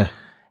work.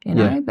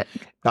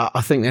 But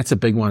I think that's a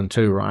big one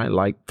too, right?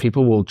 Like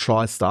people will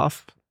try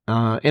stuff,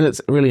 and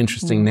it's really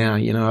interesting now.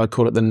 I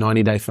call it the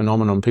 90-day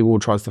phenomenon. People will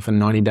try stuff for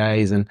 90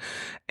 days, and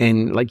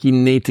like you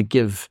need to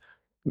give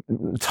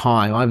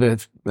time. I have a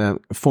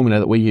formula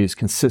that we use: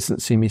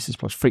 consistency, message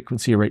plus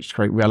frequency, reach to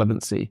create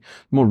relevancy.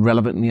 The more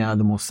relevant you are,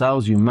 the more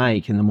sales you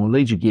make and the more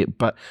leads you get,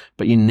 but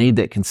you need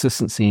that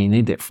consistency, you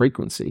need that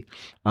frequency.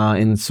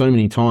 And so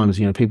many times,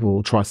 people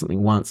will try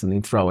something once and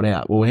then throw it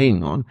out. Well,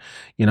 hang on,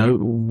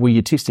 were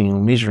you testing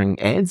and measuring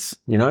ads?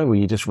 Were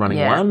you just running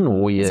one,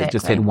 or you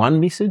just had one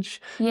message?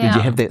 Did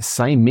you have that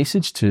same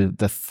message to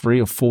the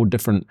 3 or 4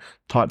 different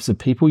types of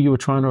people you were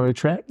trying to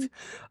attract?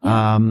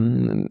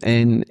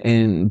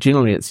 And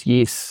generally it's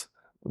yes,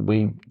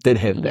 we did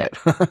have that.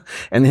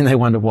 And then they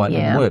wonder why it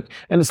didn't work.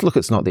 And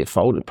it's not their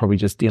fault. It's probably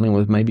just dealing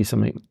with maybe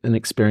some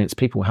inexperienced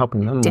people,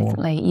 helping them.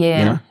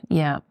 Definitely,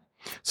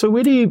 So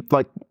where do you,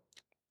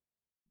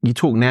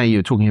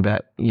 you're talking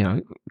about,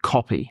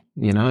 copy,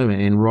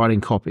 and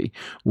writing copy.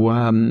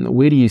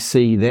 Where do you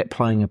see that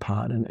playing a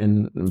part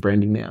in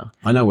branding now?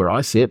 I know where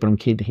I see it, but I'm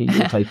keen to hear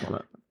your take on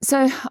it.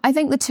 So I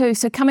think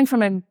coming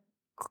from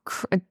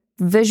a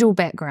visual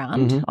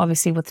background,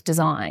 obviously with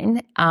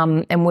design,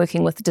 and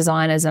working with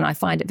designers, and I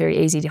find it very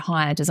easy to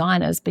hire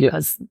designers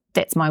because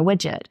that's my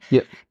widget.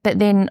 But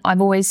then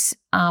I've always,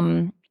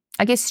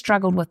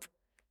 struggled with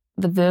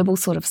the verbal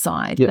sort of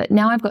side. But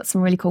now I've got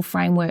some really cool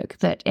framework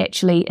that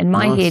actually in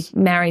my head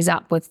marries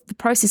up with the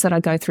process that I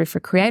go through for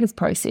creative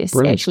process.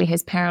 Brilliant. Actually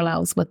has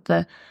parallels with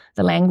the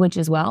language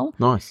as well.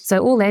 Nice. So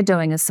all they're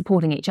doing is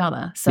supporting each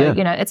other. So,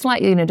 it's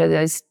like you're going to do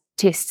those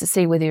tests to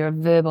see whether you're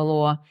verbal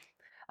or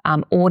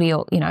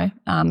audio,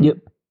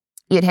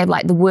 you'd have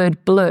like the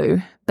word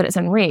blue, but it's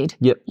in red.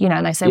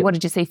 And they say, what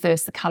did you see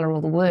first, the colour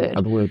or the word?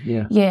 The word,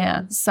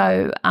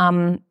 So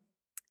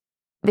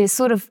there's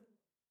sort of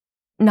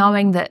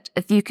knowing that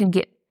if you can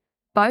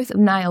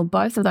nail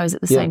both of those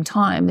at the same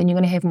time, then you're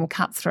going to have more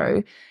cut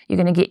through. You're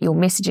going to get your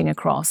messaging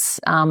across.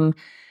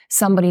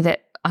 Somebody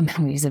that, I'm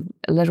going to use a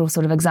literal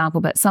sort of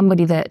example, but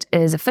somebody that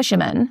is a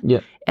fisherman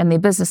and their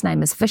business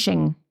name is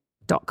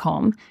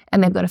fishing.com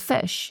and they've got a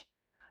fish.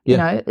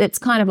 It's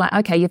kind of like,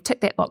 okay, you've ticked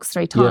that box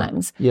 3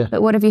 times.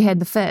 But what if you had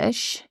the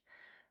fish?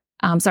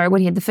 What if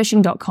you had the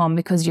fishing.com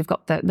because you've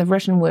got the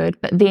written word,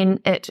 but then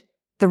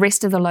the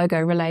rest of the logo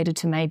related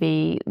to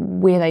maybe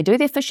where they do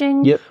their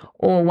fishing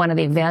or one of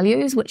their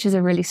values, which is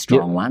a really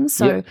strong one.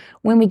 So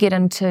when we get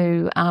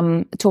into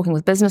talking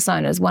with business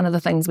owners, one of the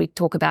things we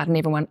talk about and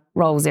everyone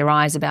rolls their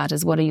eyes about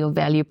is what are your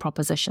value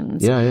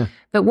propositions?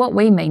 But what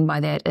we mean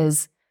by that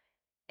is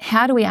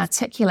how do we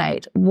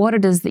articulate what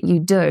it is that you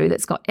do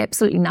that's got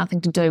absolutely nothing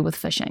to do with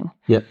fishing?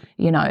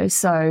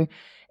 So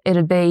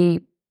it'd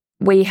be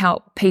we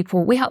help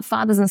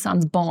fathers and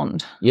sons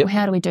bond. Well,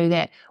 how do we do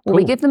that? Well,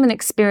 we give them an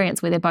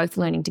experience where they're both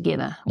learning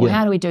together. Well,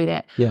 how do we do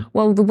that?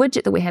 Well, the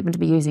widget that we happen to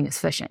be using is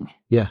fishing.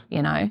 So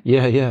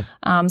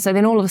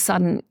then all of a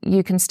sudden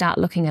you can start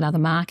looking at other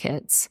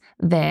markets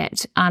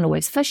that aren't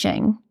always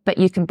fishing, but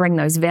you can bring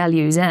those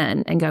values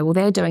in and go, well,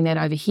 they're doing that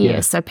over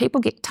here. So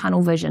people get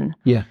tunnel vision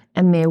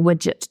in their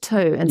widget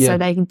too. And so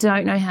they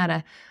don't know how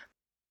to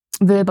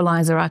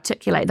verbalize or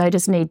articulate.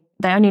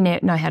 They only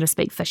know how to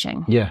speak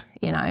fishing. Yeah.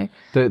 You know.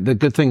 The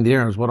good thing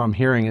there is what I'm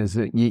hearing is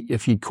that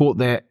if you caught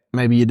that,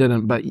 maybe you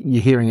didn't, but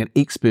you're hearing an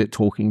expert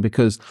talking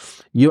because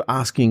you're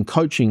asking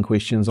coaching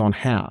questions on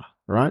how,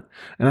 right?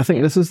 And I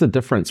think this is the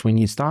difference when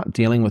you start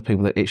dealing with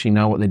people that actually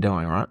know what they're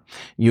doing, right?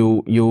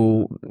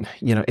 You'll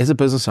as a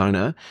business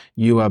owner,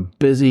 you are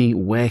busy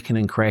whacking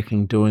and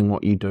cracking doing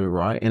what you do,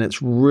 right? And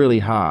it's really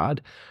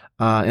hard.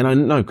 And I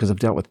know because I've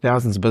dealt with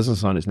thousands of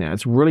business owners now,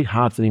 it's really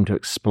hard for them to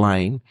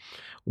explain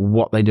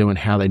what they do and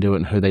how they do it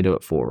and who they do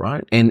it for,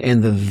 right? And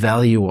the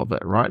value of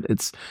it, right?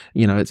 It's,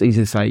 it's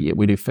easy to say, yeah,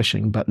 we do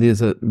fishing, but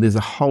there's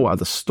a whole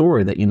other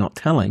story that you're not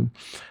telling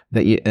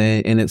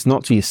and it's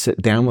not till you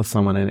sit down with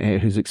someone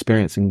who's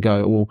experienced and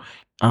go, well,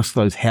 ask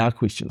those how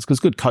questions, because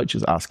good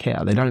coaches ask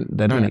how. They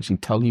don't actually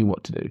tell you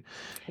what to do.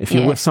 If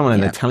you're with someone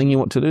and they're telling you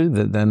what to do,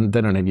 then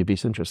they don't have your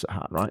best interest at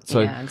heart, right?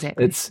 So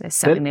exactly. They're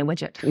selling their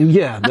widget.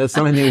 Yeah, they're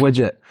selling their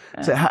widget.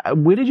 So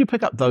where did you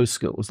pick up those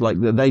skills? Like,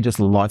 are they just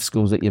life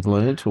skills that you've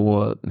learned,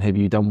 or have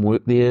you done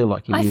work there? I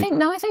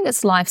think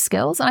it's life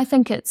skills. I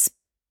think it's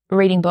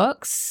reading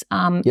books,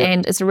 and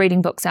it's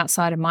reading books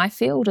outside of my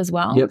field as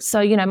well. Yep.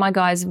 So, my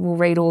guys will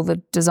read all the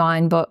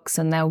design books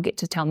and they'll get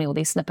to tell me all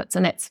these snippets,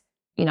 and that's,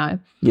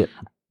 Yep.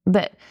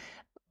 But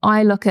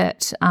I look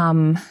at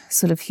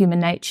sort of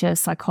human nature,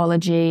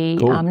 psychology,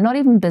 cool. Not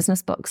even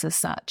business books as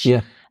such.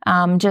 Yeah.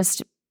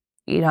 Just,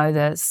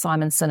 the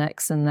Simon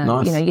Sinek's and the,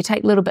 nice. You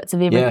take little bits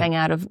of everything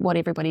out of what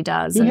everybody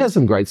does. He has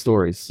some great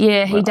stories.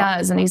 Yeah, he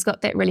does. And he's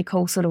got that really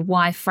cool sort of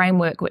why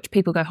framework, which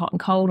people go hot and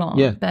cold on.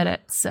 Yeah. But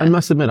it's... I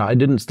must admit, I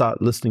didn't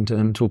start listening to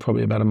him until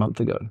probably about a month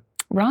ago.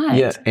 Right.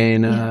 Yeah,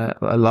 and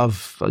I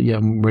love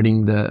I'm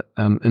reading the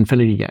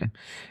Infinity Game.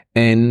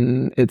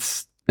 And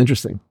it's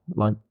interesting,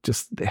 like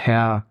just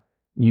how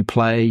you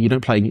play. You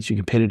don't play against your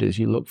competitors.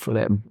 You look for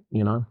that,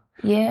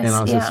 Yes, and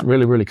I was just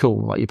really, really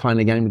cool. Like you're playing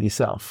a game with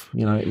yourself, at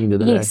the end of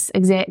the day. Yes,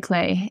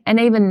 exactly.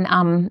 And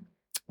even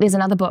there's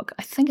another book.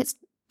 I think it's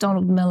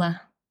Donald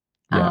Miller.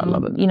 Yeah, I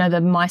love it. The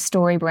My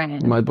Story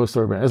brand. My book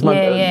story brand. It's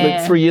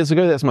like 3 years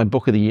ago, that's my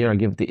book of the year. I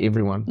give it to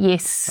everyone.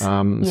 Yes.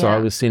 So I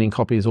was sending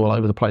copies all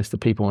over the place to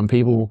people, and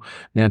people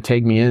now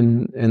tag me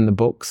in the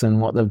books and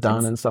what they've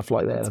done and stuff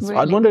like that. Really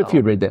I'd wonder if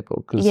you'd read that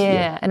book.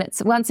 And it's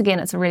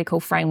a really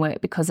cool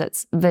framework because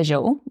it's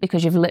visual,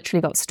 because you've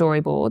literally got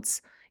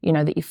storyboards,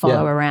 that you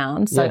follow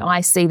around. So I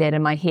see that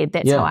in my head.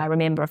 That's how I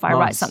remember. If I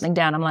write something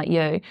down, I'm like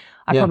you.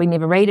 I probably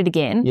never read it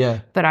again.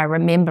 Yeah. But I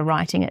remember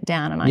writing it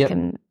down,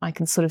 and I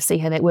can sort of see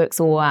how that works.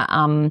 Or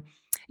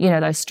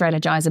those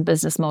strategizer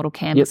business model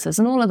canvases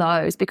and all of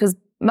those, because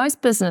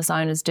most business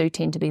owners do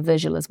tend to be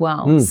visual as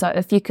well. So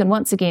if you can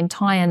once again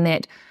tie in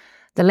that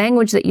the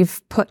language that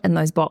you've put in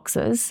those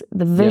boxes,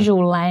 the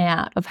visual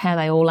layout of how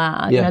they all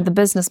are, the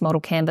business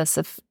model canvas,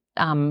 if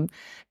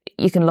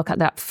you can look at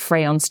that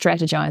free on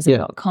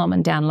strategizer.com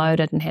and download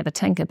it and have a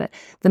tinker. But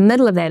the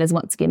middle of that is,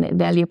 once again, that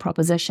value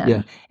proposition.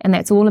 Yeah. And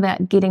that's all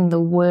about getting the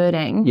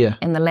wording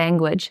and the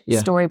language. Yeah.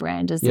 Story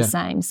brand is the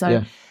same.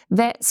 So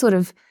that sort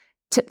of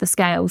tipped the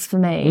scales for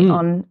me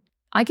on,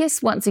 I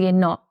guess, once again,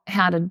 not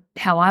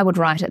how I would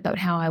write it, but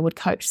how I would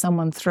coach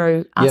someone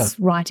through us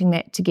writing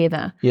that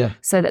together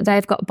so that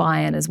they've got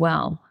buy-in as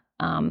well.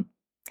 And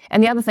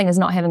the other thing is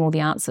not having all the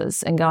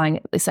answers and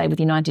going, say, with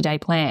your 90-day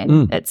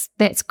plan.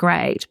 That's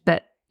great,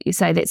 but you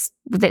say that's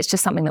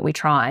just something that we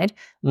tried.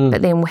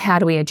 But then how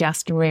do we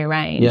adjust and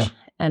rearrange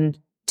and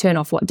turn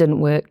off what didn't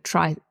work,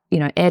 try,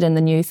 add in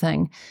the new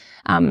thing.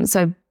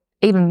 So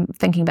even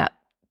thinking about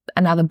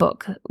another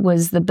book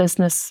was the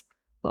business,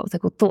 what was it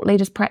called, Thought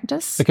Leaders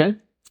Practice. Okay.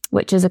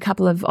 Which is a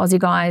couple of Aussie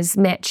guys,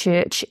 Matt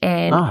Church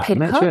and Peter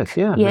Matt Cook. Church,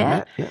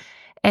 Matt,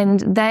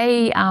 And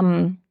they...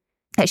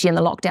 actually, in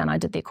the lockdown, I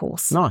did their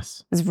course.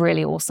 Nice. It was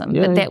really awesome.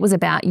 But that was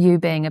about you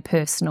being a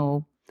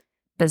personal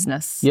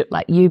business,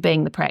 like you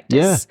being the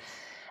practice.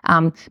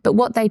 But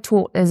what they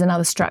taught is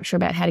another structure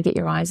about how to get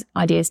your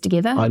ideas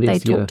together. They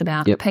talked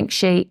about pink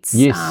sheets.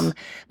 Yes.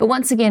 But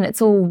once again, it's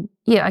all,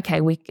 at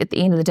the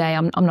end of the day,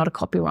 I'm not a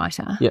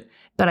copywriter,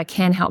 but I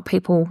can help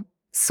people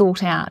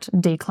sort out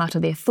and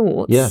declutter their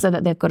thoughts so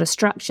that they've got a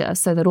structure,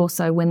 so that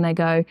also when they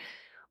go,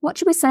 what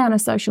should we say on a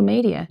social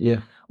media?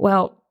 Yeah.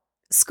 Well,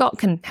 Scott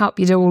can help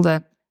you do all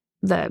the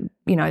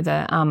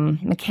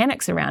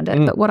mechanics around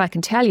it. But what I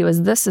can tell you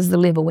is this is the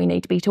level we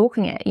need to be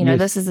talking at.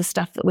 This is the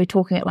stuff that we're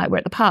talking at, like we're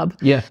at the pub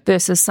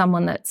versus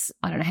someone that's,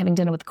 I don't know, having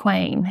dinner with the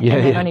Queen and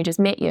they've only just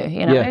met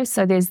you,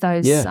 So there's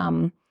those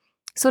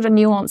sort of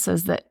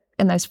nuances that,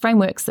 and those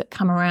frameworks that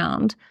come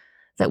around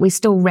that we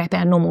still wrap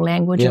our normal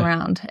language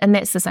around. And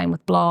that's the same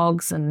with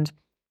blogs and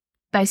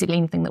basically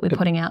anything that we're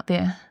putting out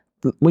there.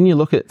 When you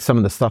look at some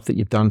of the stuff that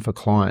you've done for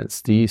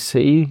clients, do you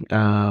see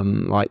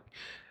like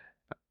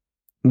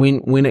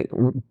when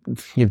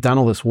you've done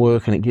all this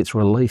work and it gets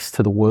released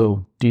to the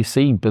world, do you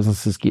see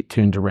businesses get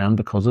turned around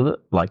because of it?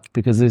 Like,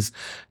 because there's,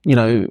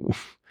 a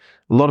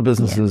lot of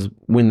businesses,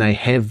 when they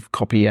have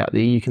copy out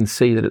there, you can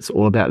see that it's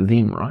all about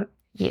them, right?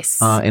 Yes.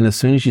 And as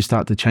soon as you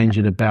start to change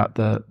it about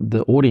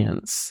the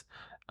audience,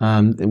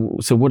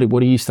 so what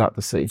do you start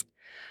to see?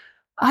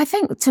 I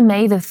think, to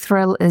me, the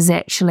thrill is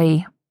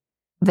actually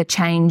the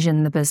change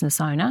in the business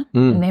owner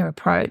and their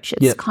approach.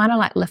 It's kind of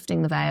like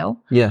lifting the veil.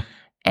 Yeah.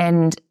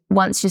 And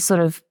once you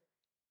sort of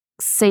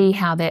see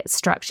how that's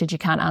structured, you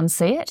can't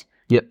unsee it.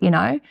 Yep. You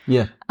know?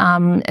 Yeah.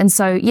 And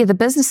so, the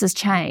business has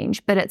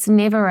changed, but it's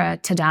never a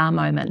ta-da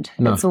moment.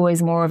 No. It's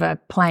always more of a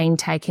plane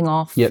taking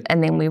off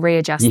and then we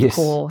readjust the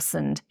course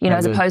and,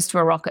 as opposed to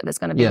a rocket that's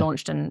going to be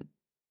launched and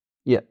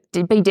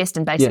be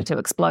destined basically to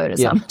explode at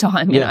some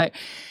time, you know.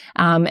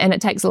 And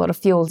it takes a lot of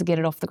fuel to get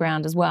it off the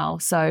ground as well.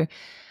 So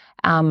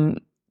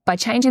by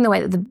changing the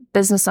way that the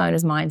business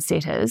owner's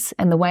mindset is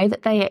and the way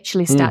that they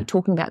actually start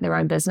talking about their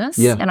own business,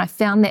 and I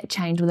found that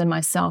change within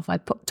myself. I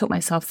took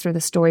myself through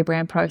the story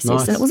brand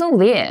process and it was all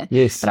there,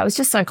 but I was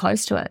just so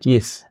close to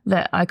it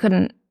that I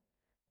couldn't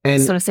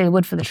sort of see the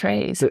wood for the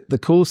trees. The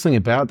coolest thing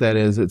about that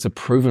is it's a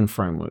proven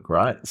framework,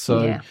 right?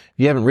 So if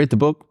you haven't read the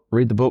book,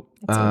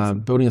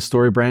 awesome. Building a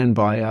Story Brand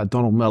by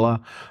Donald Miller.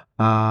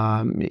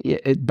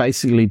 It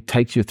basically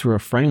takes you through a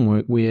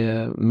framework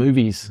where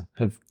movies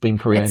have been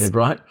created,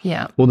 right?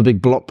 Yeah. All the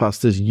big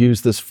blockbusters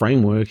use this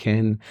framework,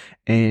 and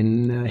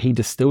he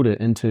distilled it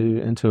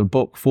into a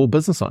book for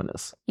business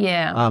owners.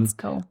 Yeah, that's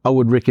cool. I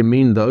would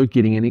recommend though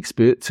getting an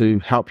expert to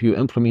help you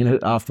implement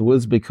it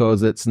afterwards,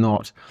 because it's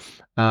not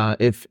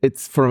if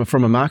it's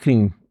from a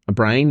marketing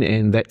brain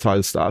and that type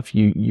of stuff,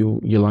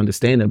 you'll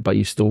understand it, but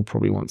you still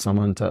probably want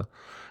someone to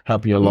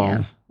help you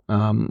along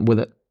with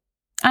it.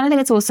 And I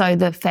think it's also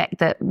the fact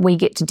that we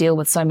get to deal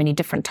with so many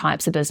different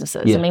types of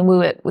businesses. I mean, we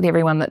work with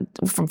everyone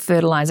from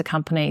fertilizer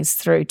companies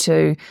through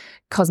to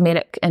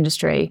cosmetic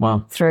industry,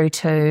 through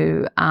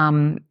to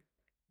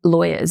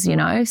lawyers,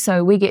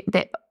 So we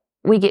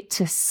get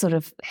to sort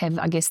of have,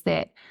 I guess,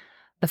 the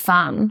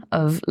fun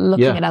of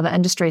looking at other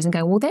industries and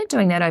go, well, they're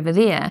doing that over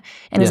there.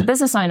 And as a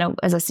business owner,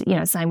 as I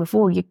was saying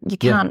before, you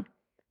can't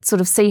sort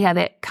of see how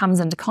that comes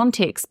into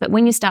context. But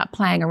when you start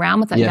playing around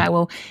with it, you go,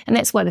 well, and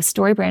that's why the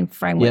Story Brand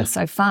framework is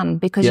so fun,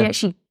 because you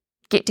actually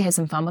get to have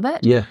some fun with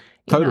it. Yeah,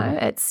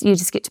 totally. You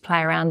just get to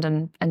play around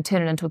and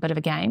turn it into a bit of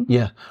a game.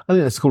 Yeah, I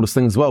think that's the coolest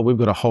thing as well. We've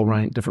got a whole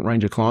different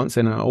range of clients,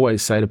 and I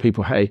always say to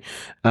people, hey,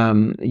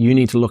 you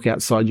need to look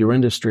outside your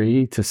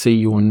industry to see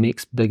your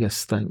next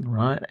biggest thing,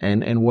 right?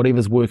 And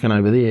whatever's working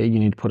over there, you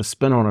need to put a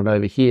spin on it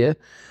over here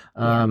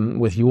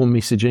with your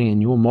messaging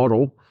and your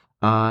model,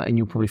 and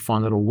you'll probably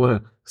find it'll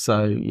work.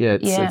 So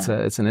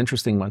it's an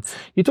interesting one.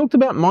 You talked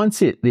about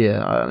mindset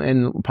there,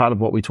 and part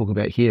of what we talk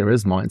about here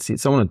is mindset.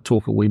 So I want to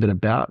talk a wee bit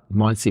about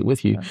mindset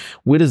with you.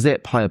 Where does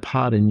that play a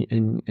part in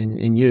you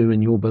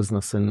and your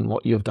business and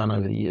what you've done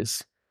over the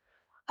years?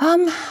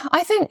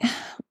 I think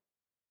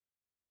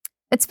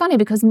it's funny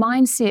because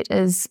mindset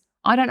is,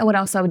 I don't know what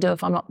else I would do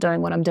if I'm not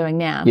doing what I'm doing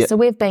now. So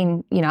we've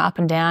been, up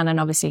and down,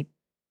 and obviously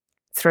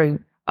through,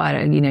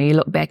 you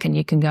look back and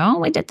you can go, oh,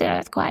 we did the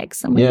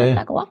earthquakes and we did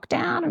like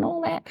lockdown and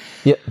all that.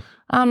 Yeah.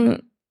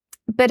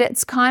 But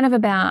it's kind of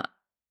about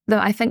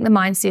I think the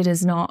mindset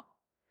is not,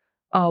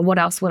 oh, what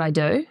else would I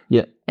do?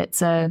 Yeah. It's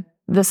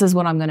this is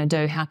what I'm going to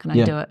do. How can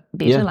I do it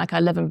better? Yeah. Like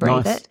I live and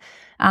breathe it.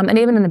 And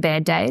even in the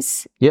bad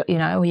days, where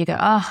you go,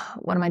 oh,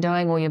 what am I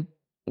doing? Or you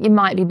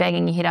might be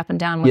banging your head up and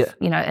down with,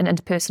 an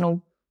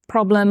interpersonal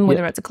problem,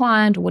 whether it's a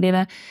client or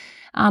whatever.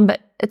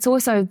 But it's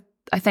also,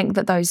 I think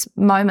that those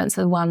moments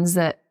are the ones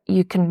that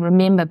you can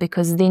remember,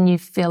 because then you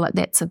feel like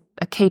that's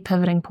a key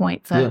pivoting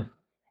point for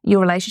your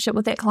relationship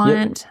with that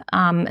client,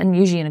 and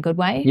usually in a good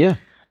way. Yeah.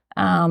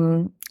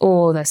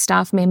 Or the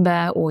staff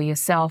member or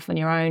yourself and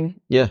your own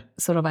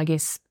sort of, I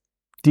guess.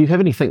 Do you have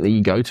anything that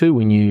you go to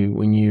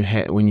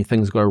when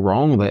things go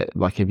wrong, that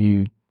like, have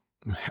you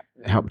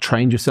helped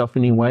train yourself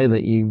in any way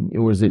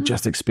or is it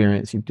just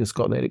experience? You've just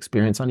got that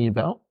experience under your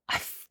belt?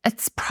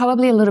 It's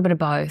probably a little bit of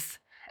both.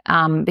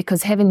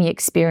 Because having the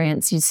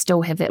experience, you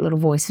still have that little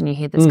voice in your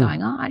head that's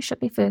going, oh, I should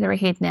be further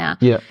ahead now.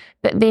 Yeah.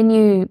 But then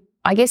you,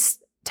 I guess,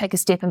 take a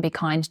step and be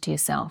kind to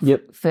yourself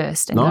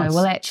first and go,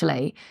 well,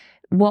 actually,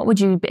 what would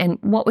you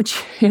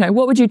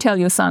tell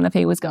your son if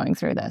he was going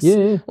through this?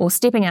 Yeah. Or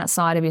stepping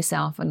outside of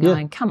yourself and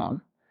going, come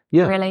on,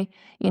 really?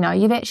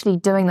 You're actually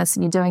doing this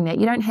and you're doing that.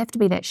 You don't have to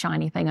be that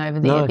shiny thing over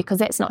there because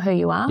that's not who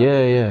you are.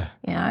 Yeah,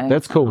 yeah.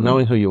 That's cool,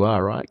 knowing who you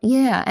are, right?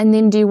 Yeah, and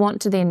then do you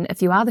want to then,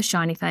 if you are the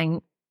shiny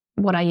thing,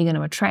 what are you going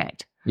to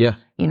attract? Yeah.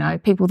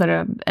 People that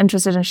are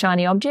interested in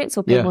shiny objects,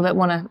 or people that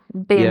want to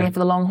be in there for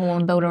the long haul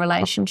and build a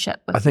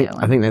relationship with you.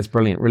 I think that's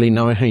brilliant, really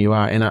knowing who you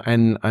are.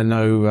 And I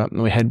know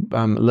we had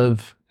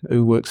Liv,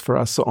 who works for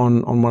us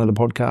on one of the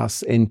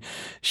podcasts, and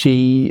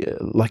she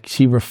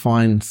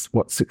refines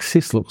what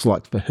success looks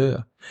like for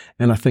her.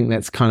 And I think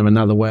that's kind of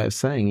another way of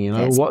saying,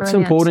 that's what's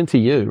brilliant. Important to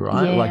you,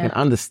 right? Yeah. Like, and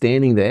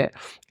understanding that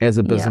as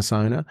a business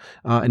owner,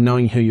 and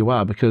knowing who you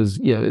are, because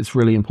it's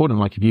really important.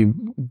 Like, if you're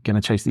going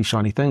to chase these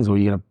shiny things, or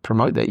you're going to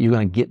promote that, you're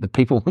going to get the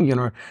people, you're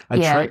going to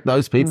attract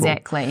those people.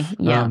 Exactly.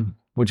 Yeah.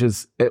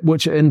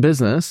 Which in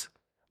business,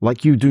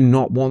 like, you do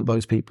not want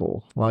those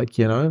people, like,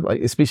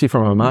 especially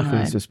from a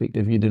marketing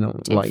perspective, you do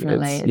not. Definitely.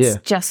 Like,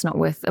 it's just not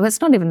worth,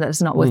 it's not even that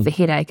it's not worth the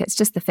headache. It's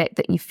just the fact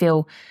that you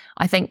feel,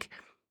 I think,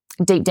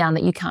 deep down,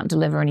 that you can't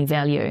deliver any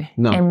value.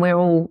 No. And we're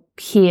all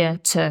here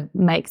to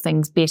make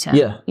things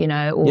better,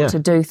 or to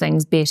do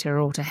things better,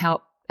 or to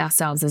help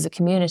ourselves as a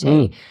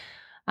community.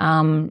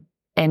 And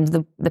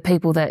the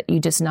people that you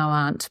just know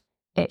aren't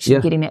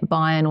actually getting that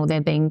buy-in, or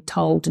they're being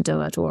told to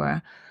do it,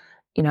 or,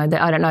 you know,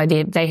 I don't know,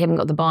 they haven't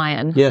got the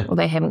buy-in, or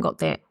they haven't got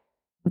that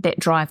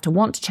drive to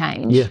want to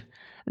change.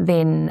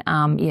 Then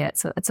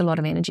it's a lot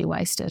of energy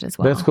wasted as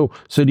well. That's cool.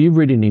 So do you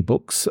read any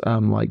books?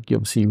 Like, you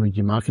obviously read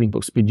your marketing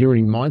books, but do you read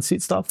any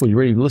mindset stuff? Or you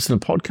really listen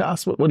to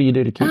podcasts? What do you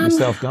do to keep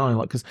yourself going?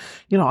 Like, because,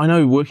 you know, I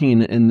know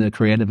working in the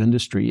creative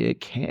industry,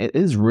 it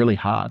is really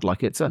hard.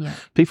 Like, it's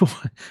people.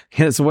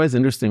 It's always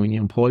interesting when you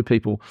employ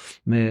people.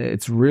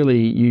 It's really,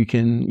 you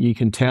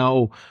can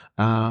tell.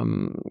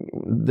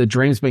 The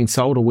dream's been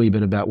sold a wee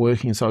bit about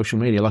working in social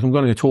media. Like, I'm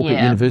going to talk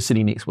at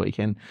university next week,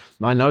 and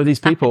I know these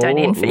people,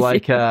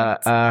 like,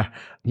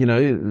 you know,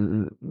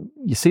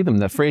 you see them,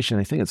 they're fresh, and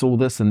they think it's all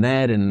this and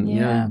that, and you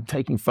know,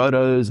 taking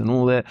photos and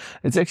all that.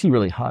 It's actually a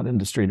really hard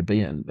industry to be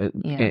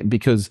in,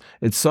 because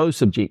it's so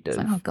subjective. It's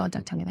like, oh God,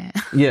 don't tell me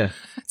that.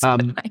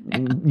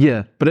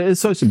 But it is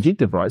so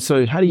subjective, right?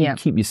 So how do you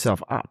keep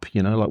yourself up?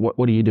 You know, like,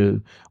 what do you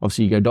do?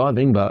 Obviously, you go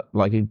diving, but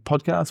like a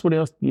podcast. What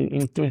else?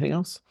 You do anything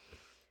else?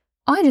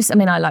 I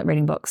like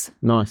reading books.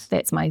 Nice.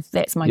 That's my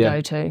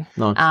go-to.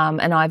 Nice.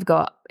 And I've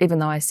got, even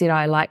though I said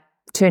I like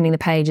turning the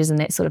pages and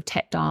that sort of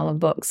tactile of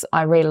books,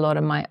 I read a lot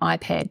on my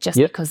iPad just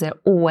because they're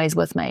always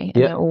with me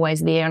and they're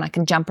always there, and I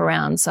can jump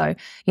around. So,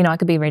 you know, I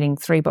could be reading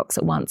 3 books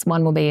at once.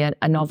 One will be a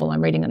novel.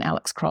 I'm reading an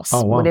Alex Cross,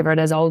 whatever it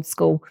is, old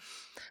school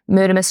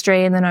murder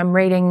mystery. And then I'm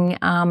reading,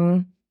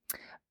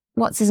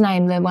 what's his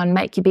name? The one,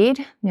 Make Your Bed.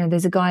 You know,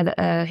 there's a guy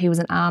that he was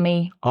an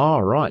army. Oh,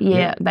 right.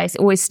 Yeah.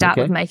 Basically, always start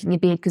with making your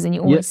bed, because then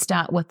you always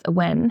start with a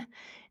win.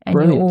 And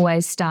you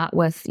always start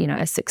with, you know,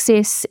 a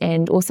success,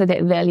 and also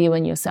that value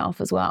in yourself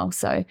as well.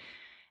 So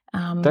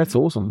that's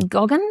awesome.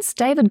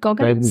 David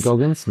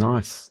Goggins.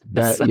 Nice.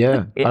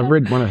 I've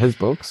read one of his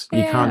books.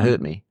 You Can't Hurt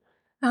Me.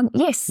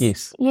 Yes.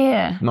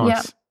 Yeah.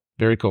 Nice. Yep.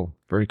 Very cool.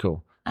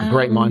 A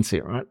great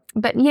mindset, right?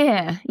 But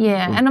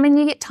and I mean,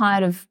 you get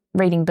tired of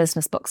reading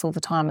business books all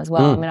the time as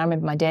well. I mean, I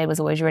remember my dad was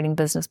always reading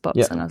business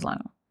books, and I was like,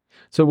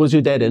 So was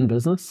your dad in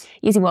business?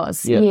 Yes, he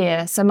was.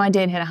 Yeah. So my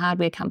dad had a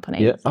hardware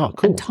company. Yeah. Oh,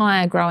 cool.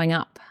 Entire growing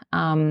up.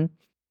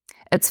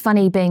 It's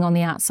funny being on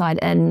the outside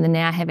in and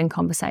now having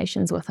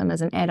conversations with him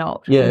as an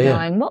adult.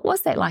 Going, what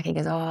was that like? He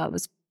goes, oh, it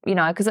was, you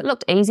know, because it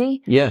looked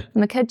easy. Yeah.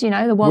 And the kid, you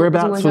know, the wallet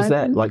Whereabouts was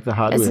that? Like the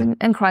hardware? It's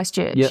in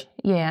Christchurch.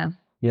 Yeah.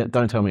 Yeah.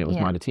 Don't tell me it was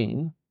Mitre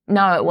 10.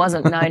 No, it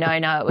wasn't. No.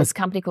 It was a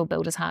company called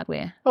Builders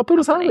Hardware. Oh,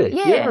 Builders Hardware.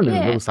 Yeah, I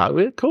remember Builders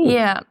Hardware. Cool.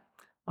 Yeah.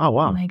 Oh,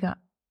 wow. Oh my God.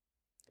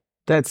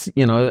 That's,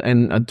 you know,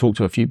 and I talked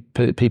to a few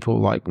people,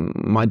 like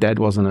my dad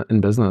wasn't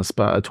in business,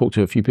 but I talked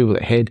to a few people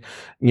that had,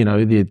 you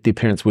know, their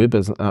parents were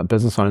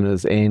business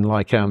owners, and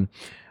like,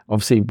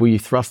 obviously, were you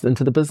thrust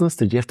into the business?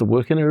 Did you have to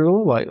work in it at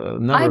all? Like a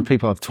number of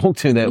people I've talked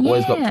to that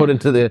always got put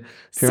into their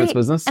parents'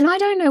 business. And I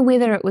don't know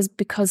whether it was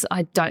because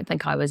I don't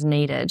think I was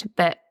needed,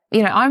 but,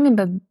 you know, I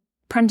remember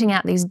printing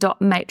out these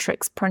dot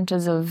matrix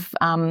printers of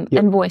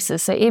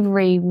invoices. So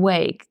every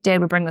week,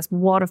 Dad would bring this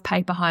wad of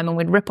paper home, and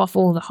we'd rip off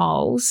all the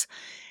holes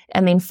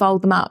and then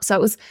fold them up. So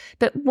it was,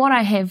 but what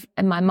I have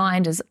in my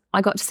mind is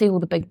I got to see all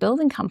the big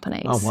building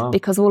companies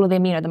because all of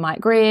them, you know, the Mike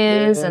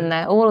Greers and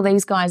all of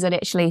these guys that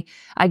actually,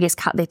 I guess,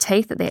 cut their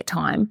teeth at that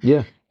time.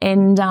 Yeah.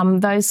 And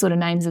those sort of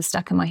names have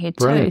stuck in my head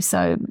too.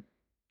 So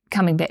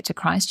coming back to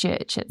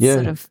Christchurch, it's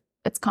sort of,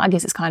 I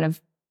guess it's kind of,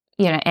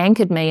 you know,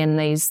 anchored me in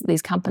these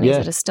companies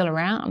that are still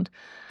around.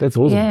 That's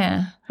awesome.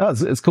 Yeah. Oh,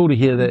 it's cool to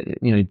hear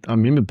that, you know, I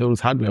remember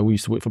Builders Hardware. We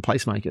used to work for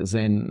Placemakers,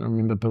 and I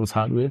remember Builders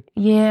Hardware.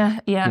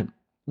 Yeah.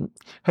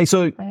 Hey,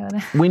 so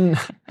when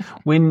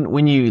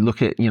you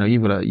look at, you know,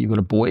 you've got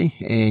a boy,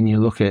 and you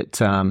look at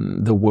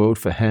the world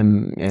for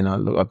him, and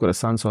I've got a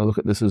son, so I look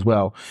at this as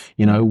well.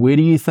 You know, where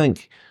do you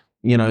think,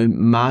 you know,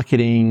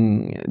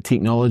 marketing,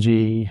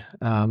 technology,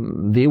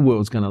 their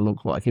world's going to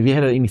look like? Have you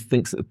had any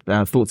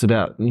thoughts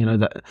about, you know,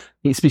 that,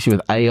 especially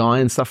with AI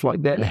and stuff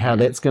like that, how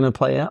that's going to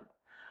play out?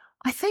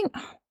 I think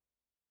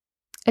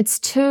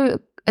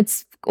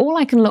it's all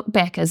I can look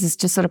back is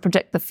to sort of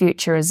predict the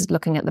future is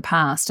looking at the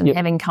past and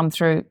having come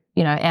through,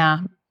 you know, our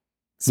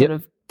sort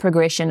of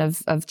progression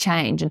of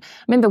change. And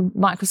I remember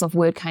Microsoft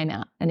Word came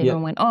out, and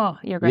everyone went, oh,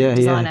 you're a graphic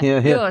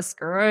designer. You're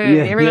screwed.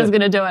 Everyone's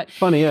going to do it.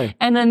 Funny, eh?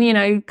 And then, you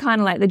know, kind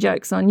of like the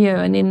joke's on you.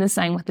 And then the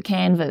same with the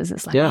canvas.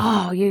 It's like,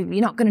 oh, you're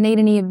not going to need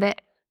any of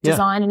that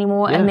design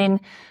anymore. And then,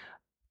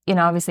 you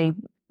know, obviously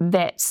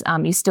that's,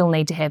 you still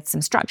need to have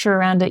some structure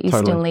around it. You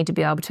still need to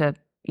be able to,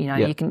 you know,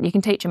 you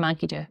can teach a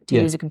monkey to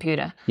use a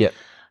computer.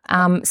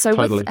 So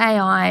with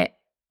AI,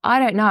 I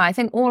don't know. I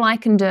think all I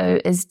can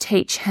do is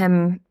teach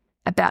him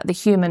about the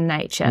human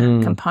nature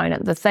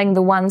component,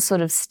 the one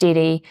sort of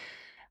steady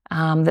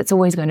that's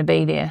always going to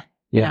be there,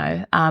 you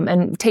know,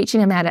 and teaching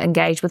him how to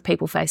engage with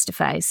people face to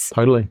face.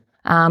 Totally.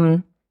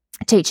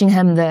 Teaching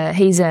him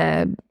he's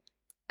in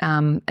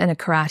a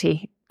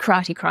karate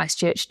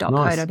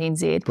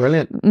Christchurch.co.nz.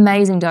 Brilliant.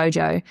 Amazing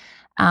dojo.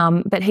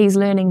 But he's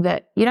learning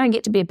that you don't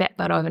get to be a bat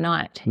butt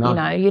overnight. No. You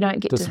know, you don't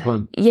get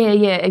discipline.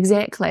 Yeah,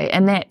 exactly.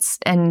 And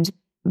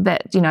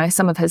that, you know,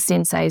 some of his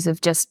senseis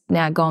have just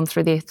now gone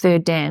through their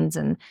third dans,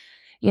 and,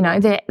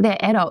 they're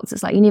adults.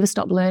 It's like you never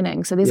stop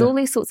learning. So there's all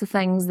these sorts of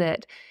things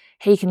that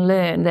he can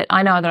learn that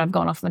I know that I've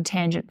gone off on a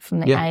tangent from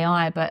the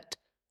AI, but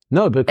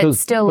no, because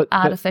it's still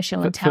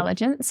artificial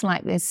intelligence.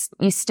 Like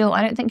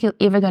I don't think you're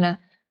ever going to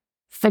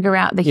figure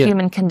out the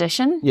human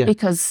condition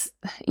because,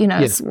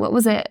 what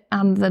was it?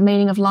 The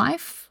meaning of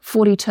life,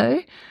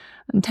 42.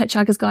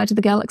 Hitchhiker's Guide to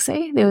the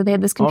Galaxy. They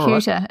had this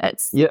computer.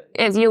 Right.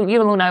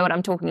 You'll all know what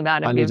I'm talking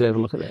about. I need to have a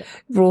look at that.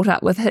 Brought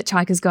up with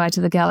Hitchhiker's Guide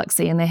to the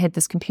Galaxy, and they had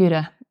this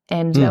computer,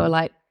 and they were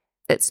like,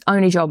 its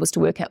only job was to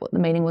work out what the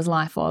meaning was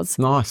life was.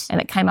 Nice. And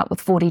it came up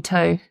with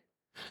 42.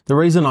 The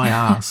reason I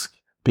ask,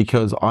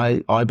 because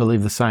I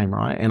believe the same,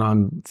 right? And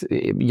I'm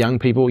young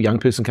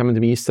person coming to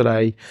me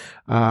yesterday.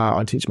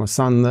 I teach my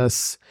son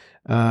this.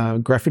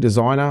 Graphic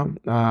designer,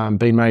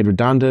 been made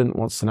redundant,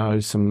 wants to know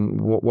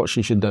what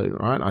she should do,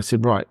 right? I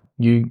said, right,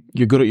 you're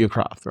good at your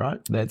craft, right?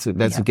 That's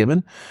a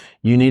given.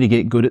 You need to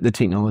get good at the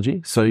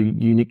technology. So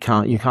you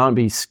can't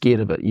be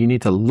scared of it. You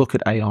need to look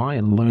at AI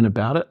and learn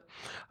about it.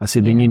 I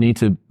said, then you need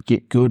to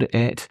get good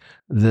at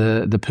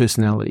the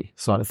personality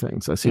side of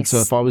things. I said, so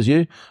if I was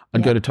you,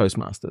 I'd go to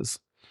Toastmasters.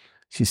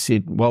 She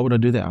said, why would I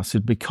do that? I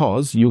said,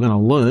 because you're going to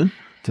learn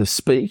to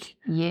speak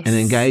and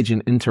engage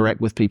and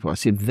interact with people. I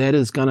said, that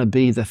is going to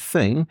be the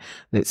thing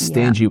that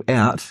stands you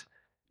out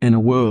in a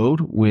world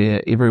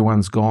where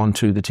everyone's gone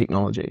to the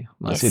technology.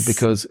 I said,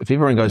 because if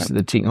everyone goes to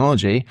the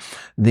technology,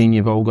 then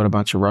you've all got a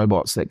bunch of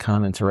robots that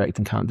can't interact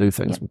and can't do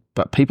things.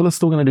 But people are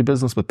still going to do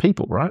business with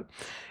people, right?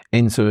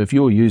 And so if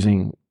you're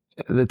using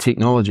the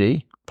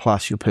technology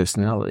plus your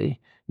personality,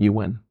 you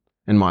win.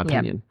 In my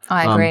opinion.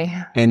 I agree.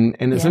 And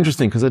it's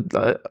interesting because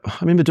I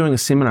remember doing a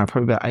seminar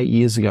probably about 8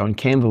 years ago, and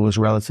Canva was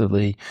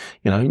relatively,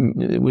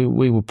 we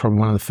were probably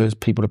one of the first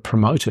people to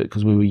promote it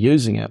because we were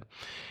using it.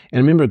 And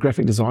I remember a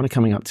graphic designer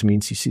coming up to me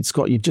and she said,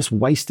 Scott, you've just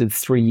wasted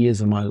 3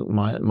 years of my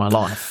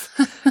life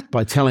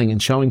by telling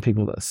and showing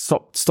people this.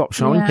 Stop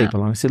showing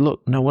people. And I said,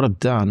 look, no, what I've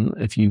done,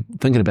 if you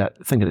thinking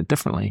it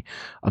differently,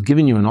 I've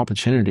given you an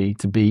opportunity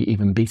to be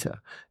even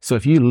better. So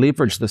if you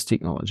leverage this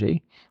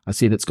technology, I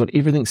said, it's got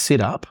everything set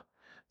up.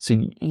 So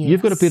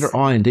you've got a better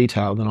eye in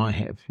detail than I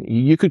have.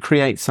 You could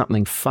create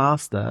something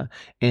faster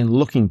and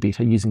looking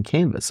better using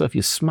Canva. So if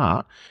you're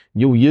smart,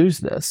 you'll use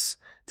this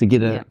to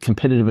get a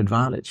competitive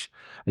advantage.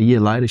 A year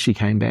later, she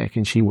came back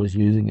and she was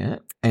using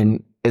it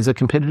and as a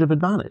competitive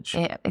advantage.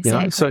 Yeah,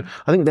 exactly. So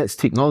I think that's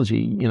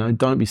technology.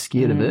 Don't be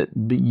scared of it,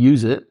 but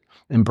use it,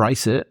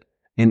 embrace it,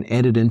 and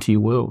add it into your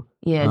world.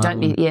 Yeah,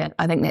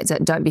 I think that's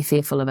it. Don't be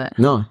fearful of it.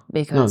 No.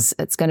 Because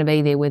it's going to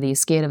be there whether you're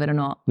scared of it or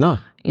not. No.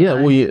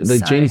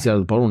 The genie's out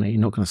of the bottle now.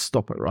 You're not going to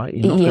stop it, right?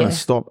 You're not going to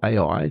stop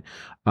AI,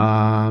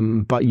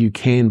 but you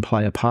can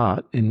play a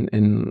part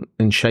in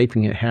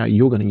shaping it, how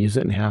you're going to use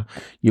it and how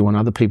you want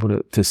other people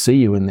to see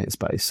you in that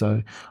space.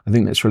 So I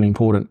think that's really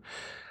important.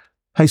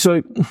 Hey,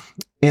 so,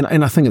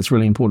 and I think it's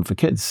really important for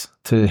kids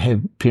to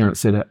have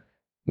parents that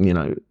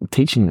are,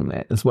 teaching them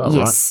that as well, right?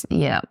 Yes,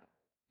 yeah.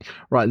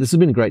 Right, this has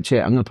been a great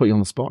chat. I'm going to put you on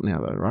the spot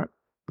now, though, right?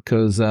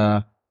 Because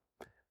I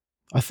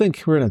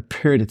think we're in a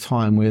period of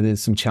time where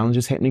there's some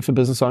challenges happening for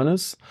business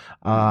owners,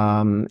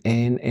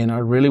 and I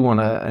really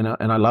want to,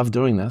 and I love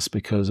doing this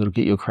because it'll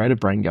get your creative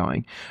brain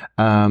going.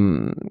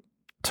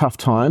 Tough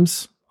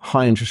times,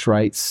 high interest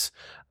rates,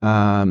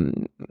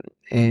 and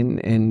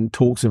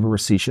talks of a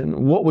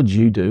recession. What would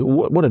you do?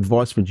 What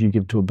advice would you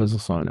give to a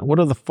business owner? What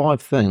are the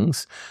 5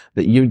 things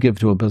that you'd give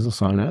to a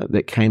business owner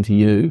that came to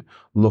you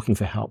looking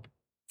for help?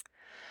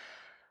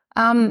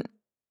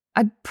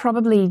 I'd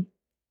probably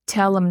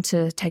tell them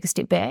to take a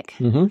step back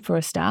for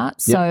a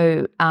start.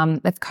 So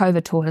if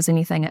COVID taught us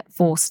anything, it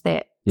forced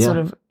that sort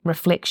of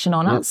reflection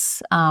on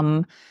us.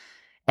 And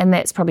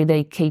that's probably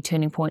the key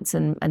turning points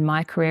in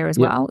my career as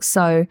well.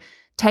 So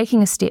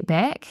taking a step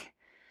back,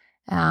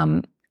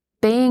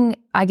 being,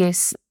 I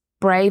guess,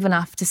 brave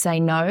enough to say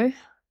no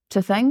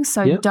to things.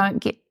 So don't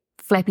get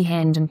flappy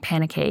hand and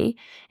panicky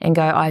and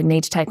go, I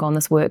need to take on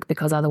this work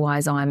because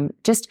otherwise I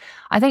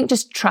think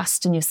just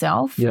trust in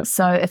yourself.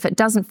 So if it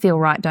doesn't feel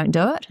right, don't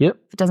do it.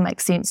 If it doesn't make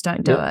sense,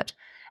 don't do it.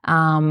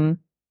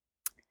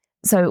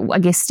 So I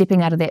guess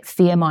stepping out of that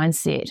fear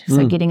mindset,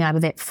 so getting out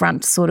of that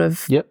front sort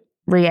of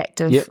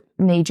reactive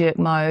knee-jerk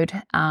mode,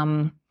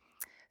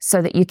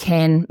 so that you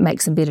can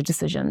make some better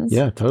decisions.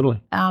 Yeah,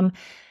 totally.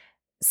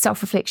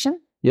 Self-reflection.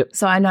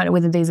 So I don't know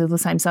whether these are the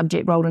same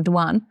subject rolled into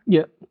one.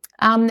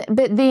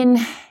 But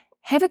then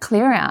have a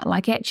clear out,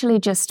 like actually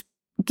just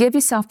give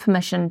yourself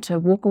permission to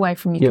walk away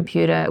from your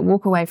computer,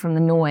 walk away from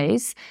the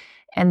noise,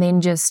 and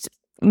then just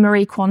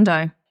Marie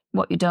Kondo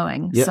what you're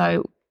doing.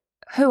 So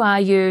who are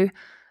you?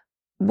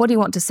 What do you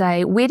want to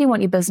say? Where do you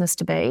want your business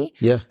to be?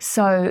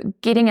 So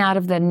getting out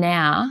of the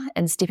now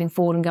and stepping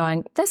forward and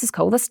going, this is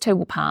cool, this too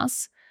will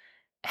pass.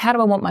 How do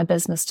I want my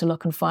business to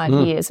look in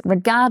 5 years,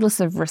 regardless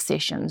of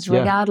recessions,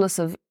 regardless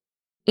of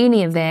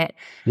any of that?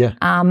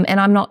 And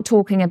I'm not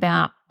talking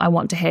about I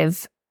want to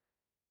have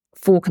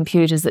 4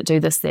 computers that do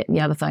this, that, and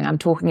the other thing. I'm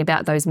talking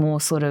about those more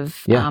sort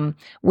of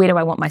where do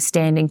I want my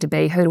standing to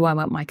be? Who do I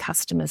want my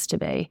customers to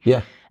be?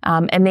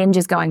 And then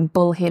just going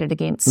bullheaded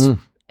against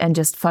and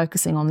just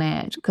focusing on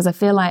that. Because I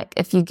feel like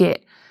if you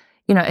get,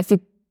 if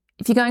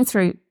you're going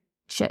through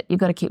shit, you've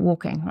got to keep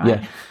walking,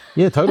 right?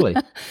 Yeah, totally.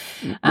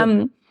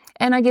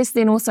 And I guess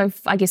then also,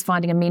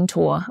 finding a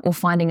mentor or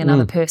finding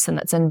another person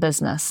that's in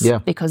business,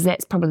 because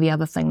that's probably the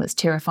other thing that's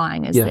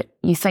terrifying is that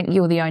you think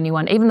you're the only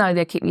one, even though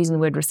they keep using the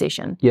word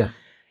recession. Yeah.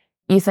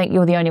 You think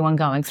you're the only one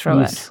going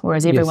through it,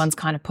 whereas everyone's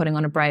kind of putting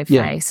on a brave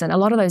face. And a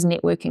lot of those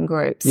networking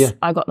groups,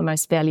 I got the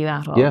most value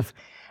out of.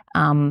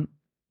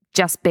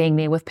 Just being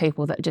there with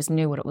people that just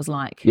knew what it was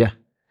like. Yeah,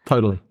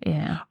 totally.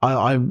 Yeah.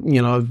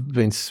 I've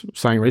been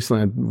saying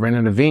recently, I ran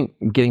an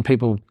event getting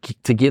people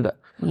together.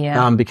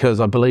 Yeah. Because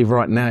I believe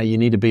right now you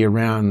need to be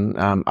around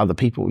other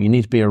people. You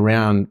need to be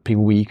around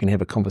people where you can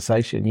have a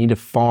conversation. You need to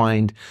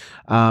find,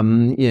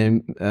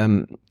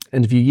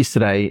 interview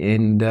yesterday,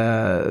 and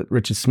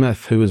Richard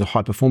Smith, who is a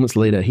high performance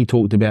leader, he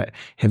talked about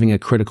having a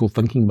critical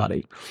thinking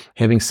buddy,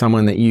 having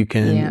someone that you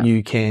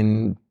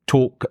can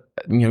talk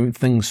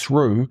things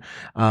through,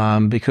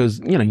 because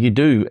you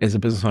do, as a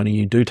business owner,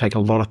 you do take a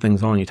lot of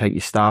things on. You take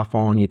your staff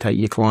on, you take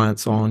your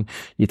clients on,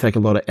 you take a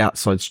lot of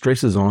outside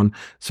stresses on.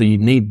 So you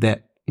need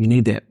that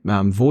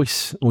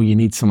voice, or you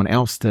need someone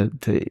else to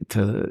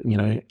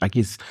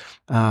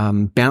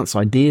bounce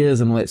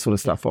ideas and all that sort of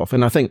stuff off.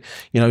 And I think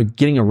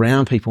getting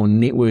around people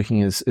and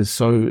networking is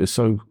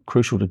so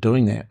crucial to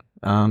doing that,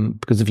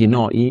 because if you're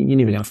not, you're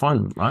never going to find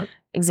them, right?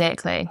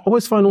 Exactly. I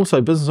always find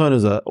also business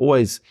owners are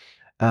always.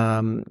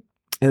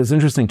 It was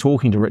interesting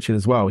talking to Richard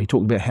as well. He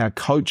talked about how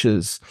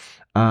coaches,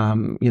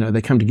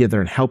 they come together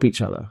and help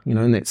each other,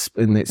 in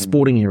that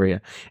sporting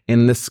area.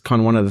 And this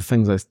kind of one of the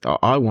things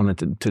I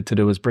wanted to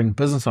do is bring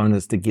business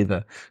owners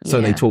together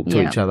so they talk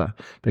to each other,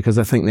 because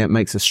I think that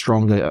makes a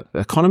stronger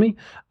economy.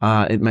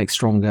 It makes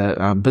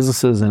stronger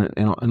businesses,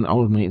 and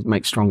ultimately it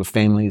makes stronger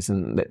families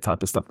and that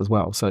type of stuff as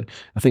well. So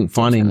I think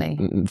finding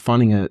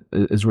it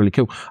is really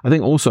cool. I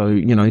think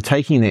also,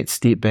 taking that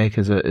step back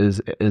is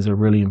a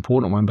really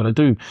important one. But I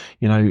do,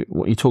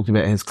 what you talked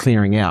about as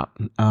clearing out.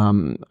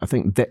 I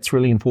think that's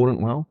really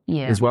important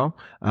as well,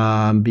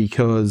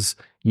 because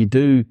you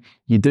do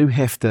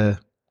have to,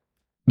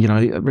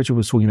 Richard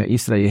was talking about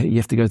yesterday, you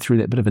have to go through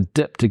that bit of a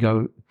dip to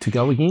go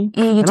again.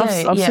 Yeah, you do.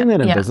 I've seen that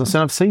in business,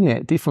 and I've seen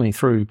that definitely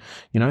through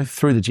the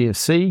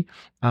GFC,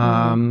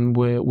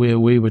 where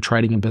we were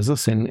trading in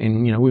business,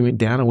 and we went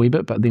down a wee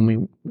bit, but then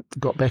we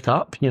got back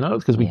up,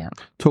 because we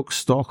took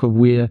stock of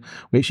where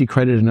we actually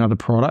created another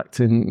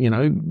product, and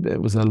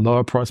it was a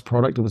lower price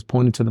product. It was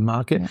pointed to the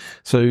market,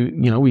 so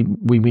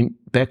we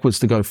went backwards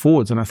to go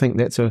forwards, and I think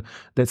that's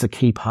a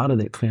key part of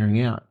that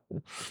clearing out.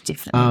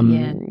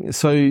 Definitely.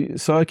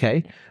 So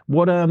okay.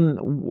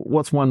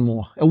 What's one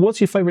more?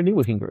 What's your favorite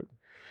networking group?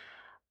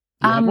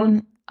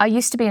 I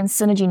used to be in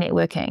Synergy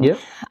Networking. Yeah.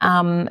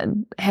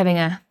 Having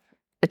a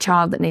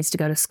child that needs to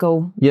go to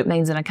school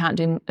means that I can't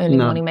do early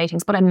morning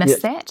meetings, but I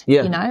miss that.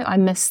 Yeah. I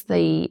miss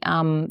the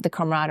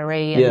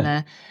camaraderie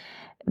and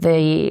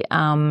the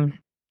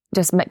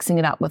just mixing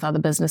it up with other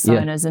business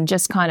owners, and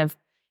just kind of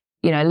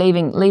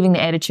leaving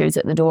the attitudes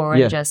at the door,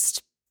 and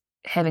just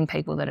having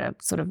people that are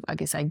sort of, I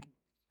guess,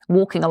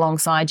 walking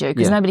alongside you,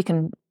 because nobody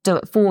can do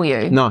it for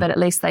you, but at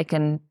least they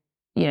can,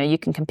 you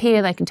can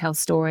compare, they can tell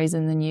stories,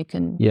 and then you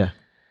can. Yeah.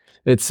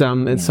 It's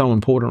so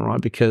important,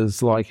 right?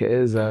 Because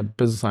as a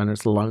business owner,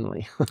 it's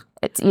lonely.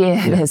 It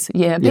is.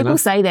 Yeah. People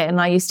say that, and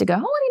I used to go,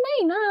 "Oh, what do you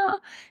mean?" No.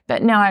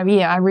 But no,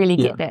 I really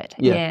get that.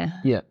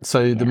 Yeah.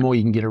 So the more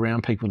you can get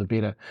around people, the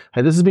better.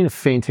 Hey, this has been a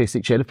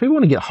fantastic chat. If people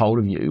want to get hold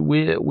of you,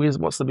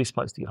 what's the best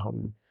place to get hold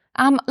of you?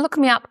 Look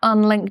me up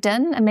on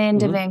LinkedIn,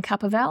 Amanda Van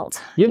Kupperveld,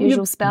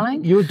 usual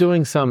spelling. You're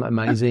doing some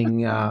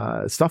amazing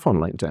stuff on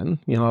LinkedIn.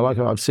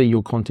 I see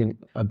your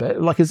content a bit.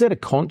 Is that a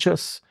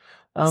conscious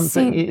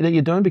thing that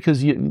you're doing,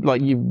 because you're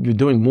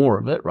doing more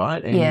of it,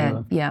 right?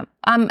 And,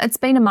 it's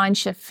been a mind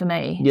shift for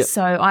me. Yep.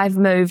 So I've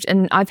moved,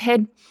 and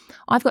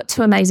I've got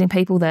two amazing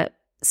people that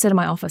sit in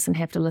my office and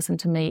have to listen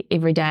to me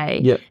every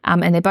day. Yep.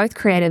 And they're both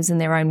creatives in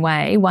their own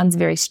way. One's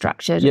very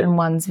structured, and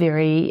one's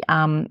very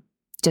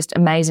just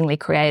amazingly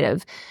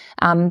creative.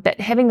 But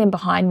having them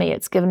behind me,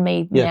 it's given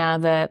me now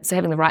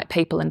having the right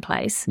people in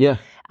place.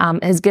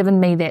 Has given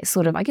me that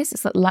sort of, I guess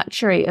it's that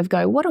luxury of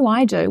what do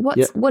I do?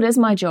 What is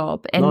my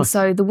job? And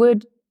so the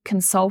word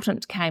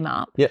consultant came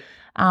up.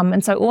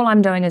 And so all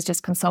I'm doing is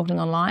just consulting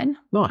online.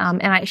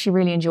 And I actually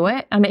really enjoy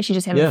it. I'm actually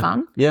just having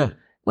fun.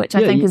 Which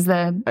I think is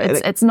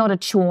it's not a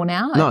chore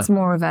now. It's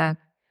more of a.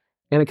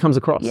 And it comes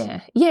across.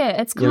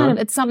 It's kind of,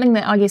 it's something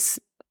that I guess,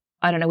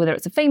 I don't know whether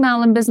it's a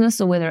female in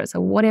business or whether it's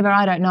a whatever.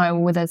 I don't know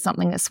whether it's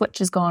something that switch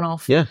has gone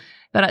off.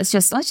 But it's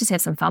just, let's just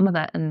have some fun with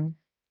it. And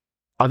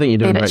I think you're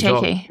doing a great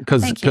cheeky.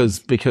 job,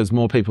 because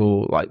more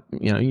people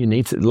you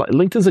need to,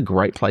 LinkedIn's a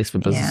great place for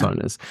business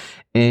owners.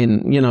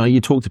 And,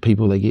 you talk to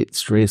people, they get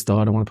stressed.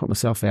 I don't want to put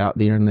myself out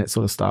there and that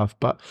sort of stuff.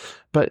 But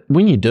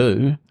when you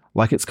do,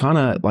 it's kind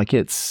of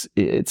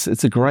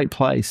it's a great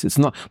place. It's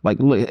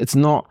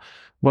not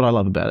what I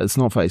love about it, it's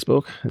not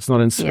Facebook, it's not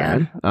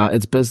Instagram,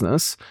 it's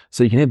business.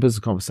 So you can have business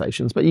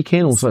conversations, but you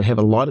can also have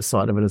a lighter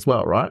side of it as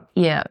well, right?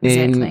 Yeah,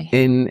 exactly.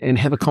 And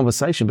have a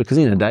conversation, because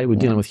in the day we're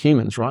dealing with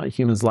humans, right?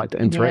 Humans like to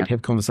interact,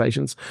 have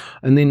conversations.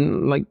 And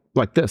then like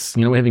this,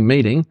 we're having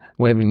meeting,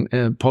 we're having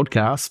a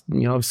podcast.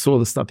 I saw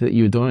the stuff that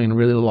you were doing and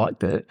really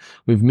liked it.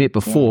 We've met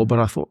before, but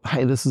I thought,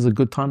 hey, this is a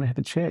good time to have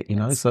a chat,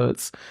 So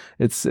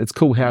it's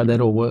cool how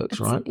that all works,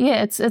 right?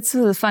 Yeah, it's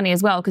sort of funny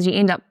as well, because you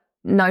end up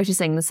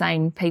noticing the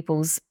same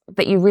people's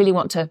that you really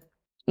want to,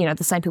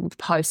 the same people's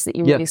posts that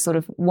you really sort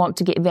of want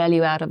to get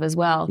value out of as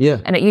well.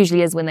 Yeah. And it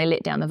usually is when they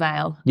let down the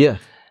veil. Yeah.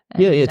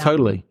 And,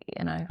 totally.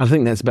 I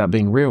think that's about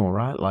being real,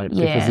 right? Because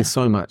there's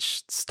so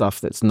much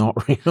stuff that's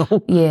not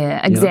real.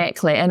 Yeah,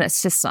 exactly. And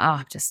it's just,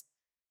 I'm just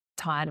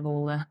tired of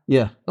all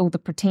the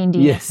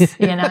pretendiness,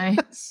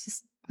 It's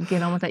just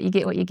get on with it. You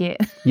get what you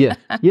get.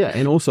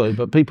 And also,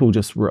 but people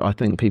I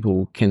think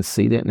people can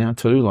see that now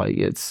too.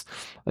 It's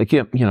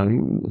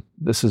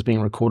this is being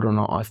recorded on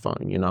an iPhone.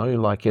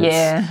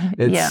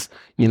 It's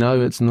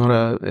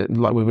not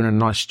like we're in a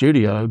nice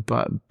studio,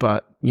 but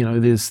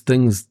there's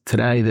things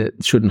today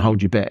that shouldn't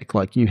hold you back.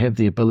 Like, you have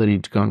the ability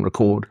to go and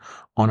record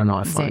on an iPhone.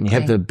 Exactly. You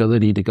have the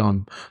ability to go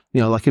and,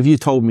 like if you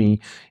told me,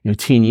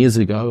 10 years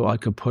ago, I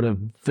could put a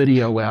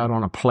video out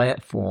on a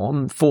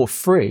platform for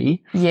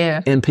free,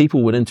 and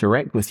people would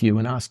interact with you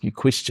and ask you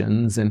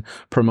questions and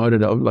promote it.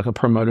 Like, I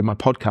promoted my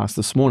podcast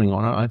this morning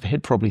on it. I've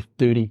had probably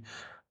 30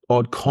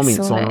 odd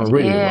comments on it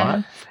already,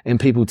 right? And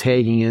people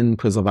tagging in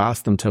because I've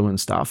asked them to and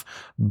stuff.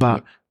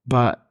 But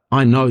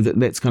I know that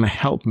that's going to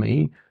help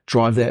me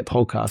drive that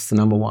podcast to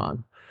number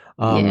one.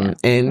 And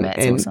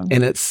awesome.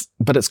 And it's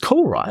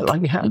cool, right?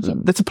 Like,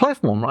 that's a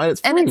platform, right?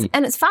 It's free.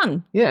 And it's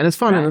fun. Yeah, and it's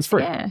fun, and it's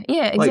free.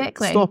 Yeah,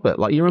 exactly. Stop it.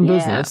 Like, you're in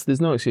business.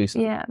 There's no excuse.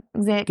 Yeah,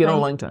 exactly. Get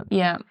on LinkedIn.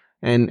 Yeah.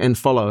 And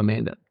follow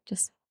Amanda.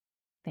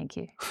 Thank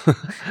you.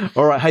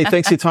 All right. Hey,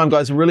 thanks for your time,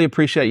 guys. Really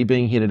appreciate you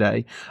being here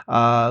today.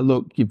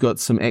 Look, you've got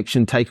some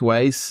action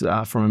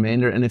takeaways from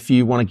Amanda. And if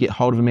you want to get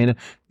hold of Amanda,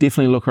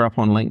 definitely look her up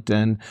on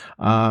LinkedIn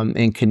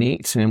and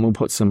connect. And we'll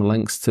put some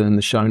links in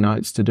the show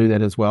notes to do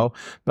that as well.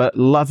 But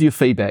love your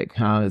feedback.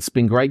 It's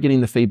been great getting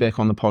the feedback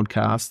on the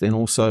podcast, and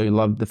also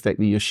love the fact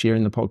that you're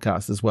sharing the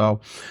podcast as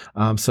well.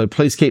 So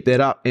please keep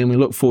that up. And we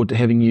look forward to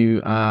having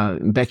you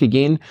back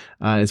again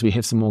as we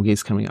have some more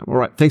guests coming up. All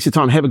right. Thanks for your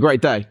time. Have a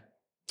great day.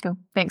 Cool.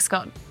 Thanks,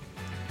 Scott.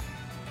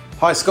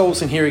 Hi, Scott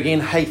here again.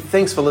 Hey,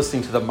 thanks for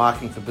listening to the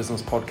Marketing for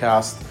Business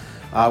podcast.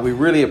 We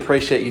really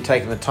appreciate you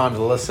taking the time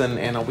to listen,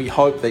 and we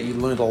hope that you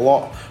learned a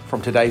lot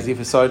from today's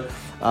episode.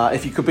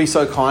 If you could be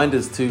so kind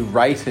as to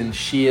rate and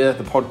share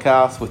the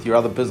podcast with your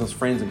other business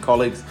friends and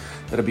colleagues,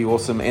 that'd be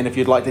awesome. And if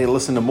you'd like to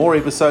listen to more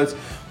episodes,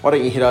 why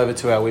don't you head over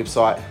to our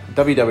website,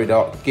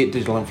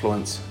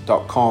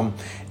 www.getdigitalinfluence.com,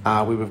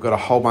 where we've got a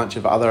whole bunch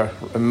of other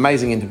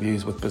amazing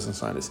interviews with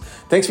business owners.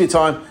 Thanks for your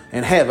time,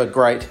 and have a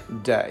great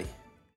day.